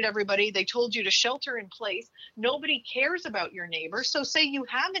separated everybody. They told you to shelter in place. Nobody cares about your neighbor. So say you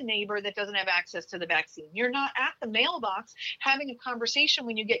have a neighbor that doesn't have access to the vaccine. You're not at the mailbox having a conversation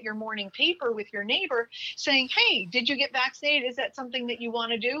when you get your morning paper with your neighbor saying, hey, did you get vaccinated? Is that something that you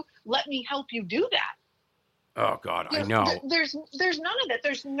want to do? Let me help you do that. Oh God, I know. There's none of that.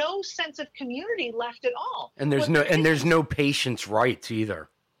 There's no sense of community left at all. And there's no patients' rights either.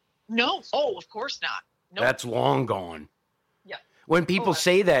 No. Oh, of course not. No. That's long gone. Yeah. When people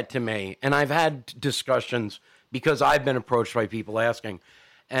say that to me, and I've had discussions because I've been approached by people asking,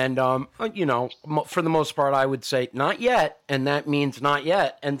 and for the most part, I would say not yet, and that means not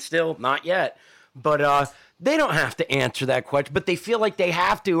yet, and still not yet. But they don't have to answer that question, but they feel like they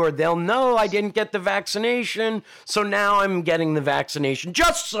have to, or they'll know I didn't get the vaccination, so now I'm getting the vaccination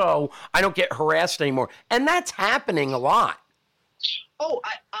just so I don't get harassed anymore. And that's happening a lot. Oh,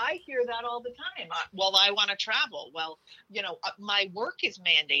 I hear that all the time. Well, I want to travel. Well, my work is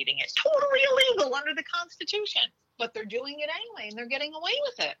mandating it. Totally illegal under the Constitution, but they're doing it anyway, and they're getting away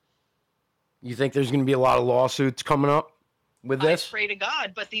with it. You think there's going to be a lot of lawsuits coming up with this? I pray to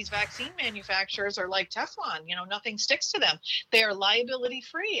God, but these vaccine manufacturers are like Teflon. Nothing sticks to them. They are liability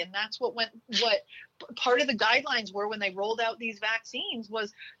free, and that's what part of the guidelines were when they rolled out these vaccines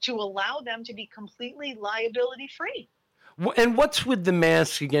was to allow them to be completely liability free. And what's with the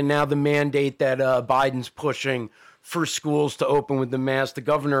mask again now, the mandate that Biden's pushing for schools to open with the mask? The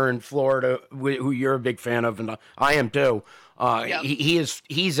governor in Florida, who you're a big fan of, and I am too,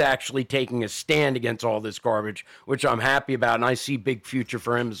 he's actually taking a stand against all this garbage, which I'm happy about, and I see big future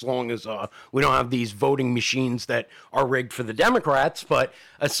for him as long as we don't have these voting machines that are rigged for the Democrats. But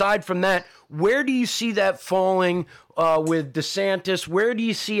aside from that, where do you see that falling with DeSantis? Where do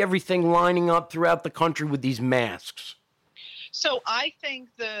you see everything lining up throughout the country with these masks? So I think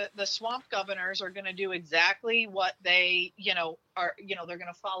the swamp governors are going to do exactly what they, they're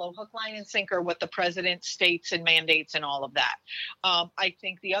going to follow hook, line, and sinker what the president states and mandates and all of that. I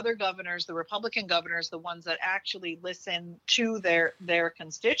think the other governors, the Republican governors, the ones that actually listen to their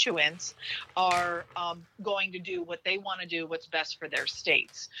constituents, are going to do what they want to do, what's best for their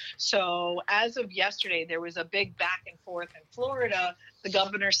states. So as of yesterday, there was a big back and forth in Florida. The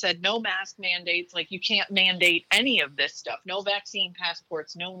governor said no mask mandates, like you can't mandate any of this stuff, no vaccine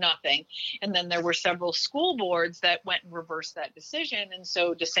passports, no nothing. And then there were several school boards that went and reversed that decision. And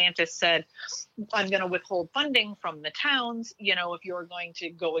so DeSantis said, I'm going to withhold funding from the towns, if you're going to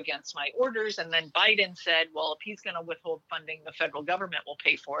go against my orders. And then Biden said, well, if he's going to withhold funding, the federal government will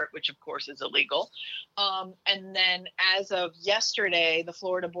pay for it, which of course is illegal. And then as of yesterday, the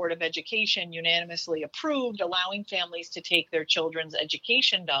Florida Board of Education unanimously approved allowing families to take their children's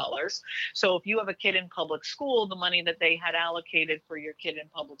education dollars. So if you have a kid in public school, the money that they had allocated for your kid in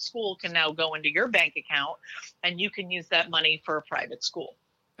public school can now go into your bank account, and you can use that money for a private school.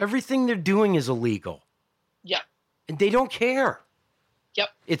 Everything they're doing is illegal. Yep. And they don't care. Yep.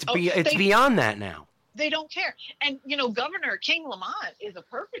 It's beyond that now. They don't care. And, Governor King Lamont is a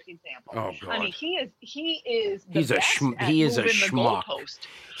perfect example. Oh, God. I mean, he is the He's a best at he is a moving the schmuck. goalpost.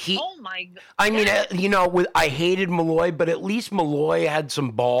 Oh my God. I mean, I hated Malloy, but at least Malloy had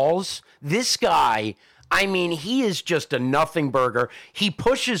some balls. This guy, I mean, he is just a nothing burger. He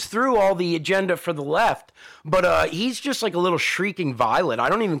pushes through all the agenda for the left, but he's just like a little shrieking violet. I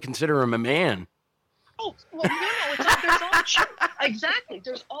don't even consider him a man. Oh, well, it's like there's all exactly.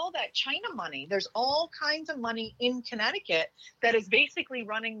 There's all that China money. There's all kinds of money in Connecticut that is basically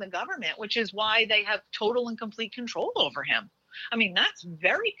running the government, which is why they have total and complete control over him. I mean, that's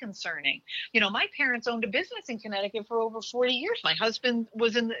very concerning. My parents owned a business in Connecticut for over 40 years. My husband's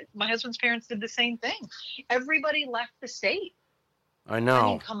parents did the same thing. Everybody left the state. I know. I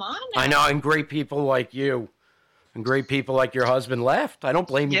mean, come on now. I know, and great people like you and great people like your husband left. I don't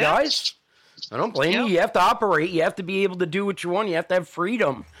blame you guys. I don't blame you. You have to operate. You have to be able to do what you want. You have to have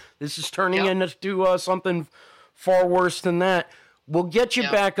freedom. This is turning into something far worse than that. We'll get you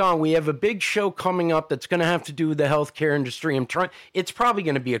back on. We have a big show coming up that's going to have to do with the healthcare industry. It's probably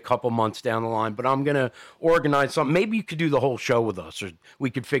going to be a couple months down the line, but I'm going to organize something. Maybe you could do the whole show with us, or we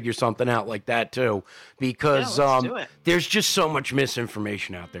could figure something out like that too, because let's do it. there's just so much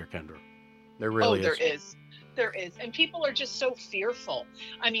misinformation out there, Kendra. There really is. There is. There is. And people are just so fearful.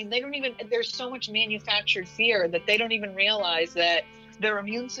 I mean, there's so much manufactured fear that they don't even realize that their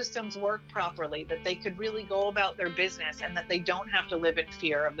immune systems work properly, that they could really go about their business, and that they don't have to live in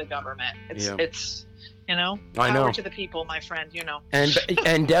fear of the government. It's power to the people, my friend,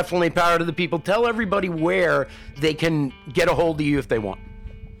 And definitely power to the people. Tell everybody where they can get a hold of you if they want.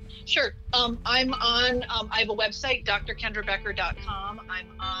 Sure. I'm on, I have a website, drkendrabecker.com. I'm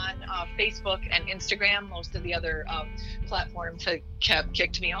on Facebook and Instagram. Most of the other platforms have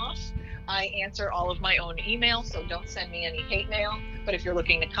kicked me off. I answer all of my own email, so don't send me any hate mail. But if you're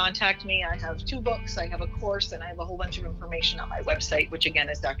looking to contact me, I have 2 books, I have a course, and I have a whole bunch of information on my website, which again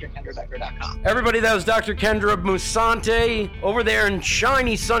is drkendrabecker.com. Everybody, that was Dr. Kendra Musante over there in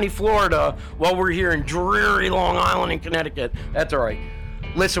shiny, sunny Florida, while we're here in dreary Long Island in Connecticut. That's all right.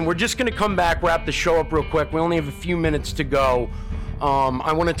 Listen, we're just going to come back, wrap the show up real quick. We only have a few minutes to go.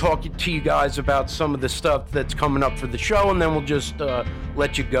 I want to talk to you guys about some of the stuff that's coming up for the show, and then we'll just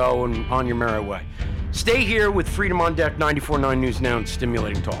let you go and on your merry way. Stay here with Freedom on Deck, 94.9 News Now, and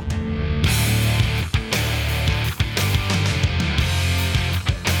Stimulating Talk.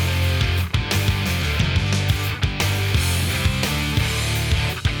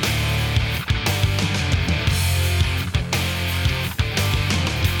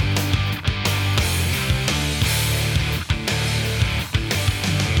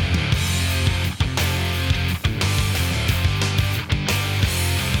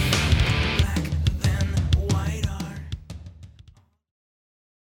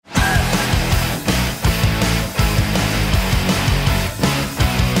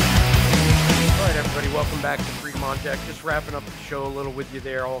 Just wrapping up the show a little with you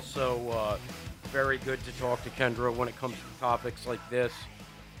there. Also, very good to talk to Kendra when it comes to topics like this.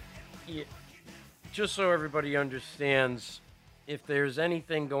 Just so everybody understands, if there's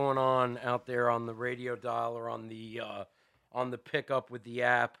anything going on out there on the radio dial or on the pickup with the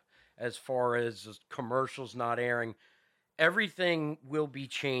app, as far as commercials not airing, everything will be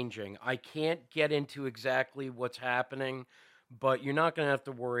changing. I can't get into exactly what's happening, but you're not going to have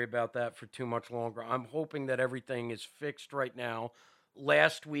to worry about that for too much longer. I'm hoping that everything is fixed right now.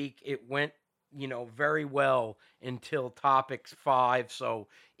 Last week, it went, very well until Topics 5. So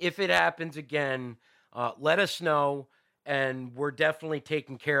if it happens again, let us know, and we're definitely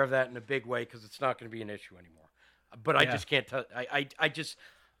taking care of that in a big way, because it's not going to be an issue anymore. But I just can't tell.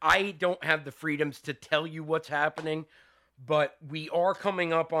 I don't have the freedoms to tell you what's happening. But we are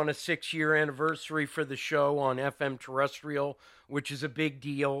coming up on a 6-year anniversary for the show on FM terrestrial, which is a big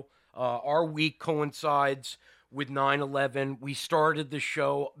deal. Our week coincides with 9/11. We started the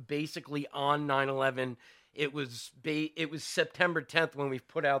show basically on 9/11. It was September 10th when we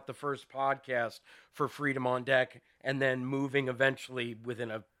put out the first podcast for Freedom on Deck, and then moving eventually within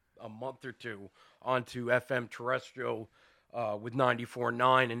a month or two onto FM terrestrial with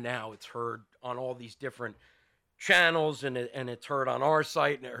 94.9, and now it's heard on all these different channels, and it's heard on our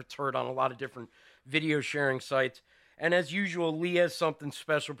site, and it's heard on a lot of different video sharing sites. And as usual, Lee has something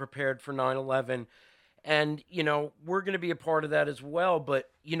special prepared for 9/11, and we're going to be a part of that as well. But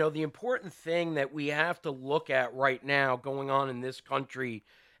the important thing that we have to look at right now going on in this country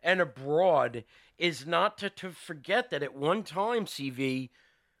and abroad is not to forget that at one time, CV,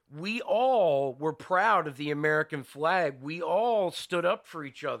 we all were proud of the American flag. We all stood up for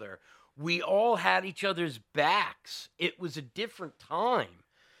each other. We all had each other's backs. It was a different time.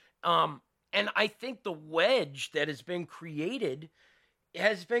 And I think the wedge that has been created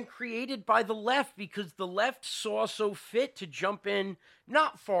by the left, because the left saw so fit to jump in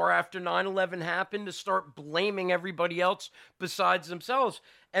not far after 9/11 happened to start blaming everybody else besides themselves.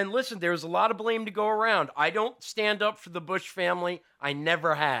 And listen, there's a lot of blame to go around. I don't stand up for the Bush family. I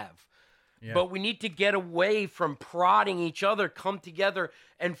never have. Yeah. But we need to get away from prodding each other, come together,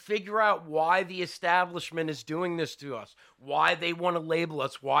 and figure out why the establishment is doing this to us, why they want to label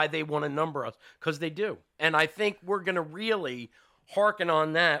us, why they want to number us, because they do. And I think we're going to really hearken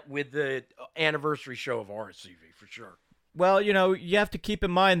on that with the anniversary show of RCV, for sure. Well, you have to keep in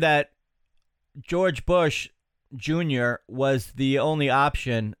mind that George Bush Jr. was the only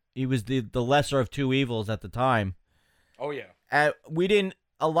option. He was the lesser of two evils at the time. Oh, yeah.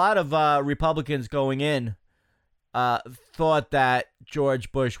 A lot of Republicans going in thought that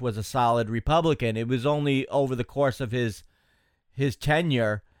George Bush was a solid Republican. It was only over the course of his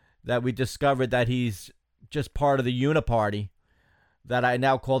tenure that we discovered that he's just part of the Uniparty. that I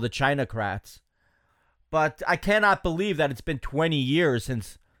now call the Chinocrats. But I cannot believe that it's been 20 years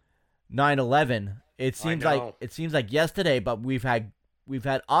since 9/11. It seems like yesterday, but we've had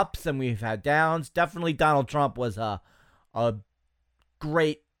ups and we've had downs. Definitely Donald Trump was a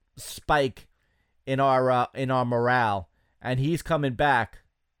great spike in our morale, and he's coming back.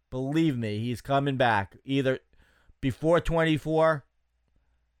 Believe me, he's coming back either before 24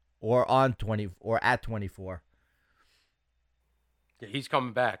 or on 20 or at 24. Yeah, he's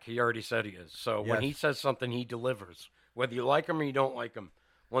coming back. He already said he is. So when he says something, he delivers. Whether you like him or you don't like him.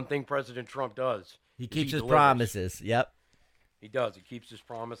 One thing President Trump does, he keeps his promises. Yep. He does. He keeps his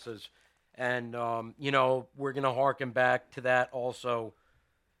promises. And, we're going to harken back to that also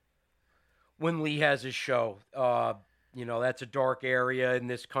when Lee has his show. That's a dark area in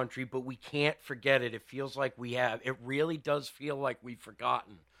this country, but we can't forget it. It feels like we have. It really does feel like we've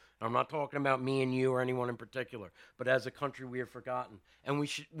forgotten. I'm not talking about me and you or anyone in particular, but as a country, we have forgotten. And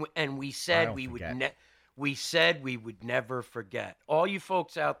we said we would never forget. All you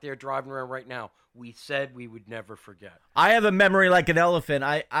folks out there driving around right now, we said we would never forget. I have a memory like an elephant.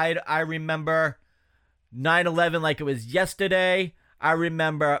 I remember 9/11 like it was yesterday. I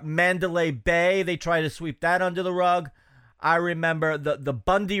remember Mandalay Bay. They tried to sweep that under the rug. I remember the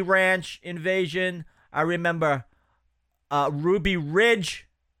Bundy Ranch invasion. I remember Ruby Ridge.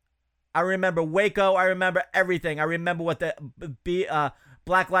 I remember Waco. I remember everything. I remember what the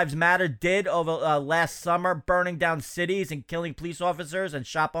Black Lives Matter did over last summer, burning down cities and killing police officers and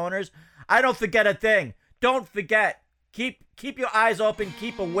shop owners. I don't forget a thing. Don't forget. Keep your eyes open.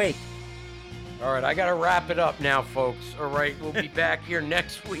 Keep awake. All right, I got to wrap it up now, folks. All right, we'll be back here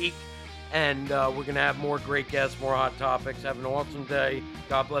next week, and we're going to have more great guests, more hot topics. Have an awesome day.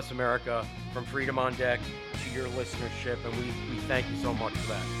 God bless America. From Freedom on Deck to your listenership, and we thank you so much for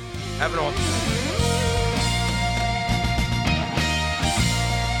that. Have an awesome day.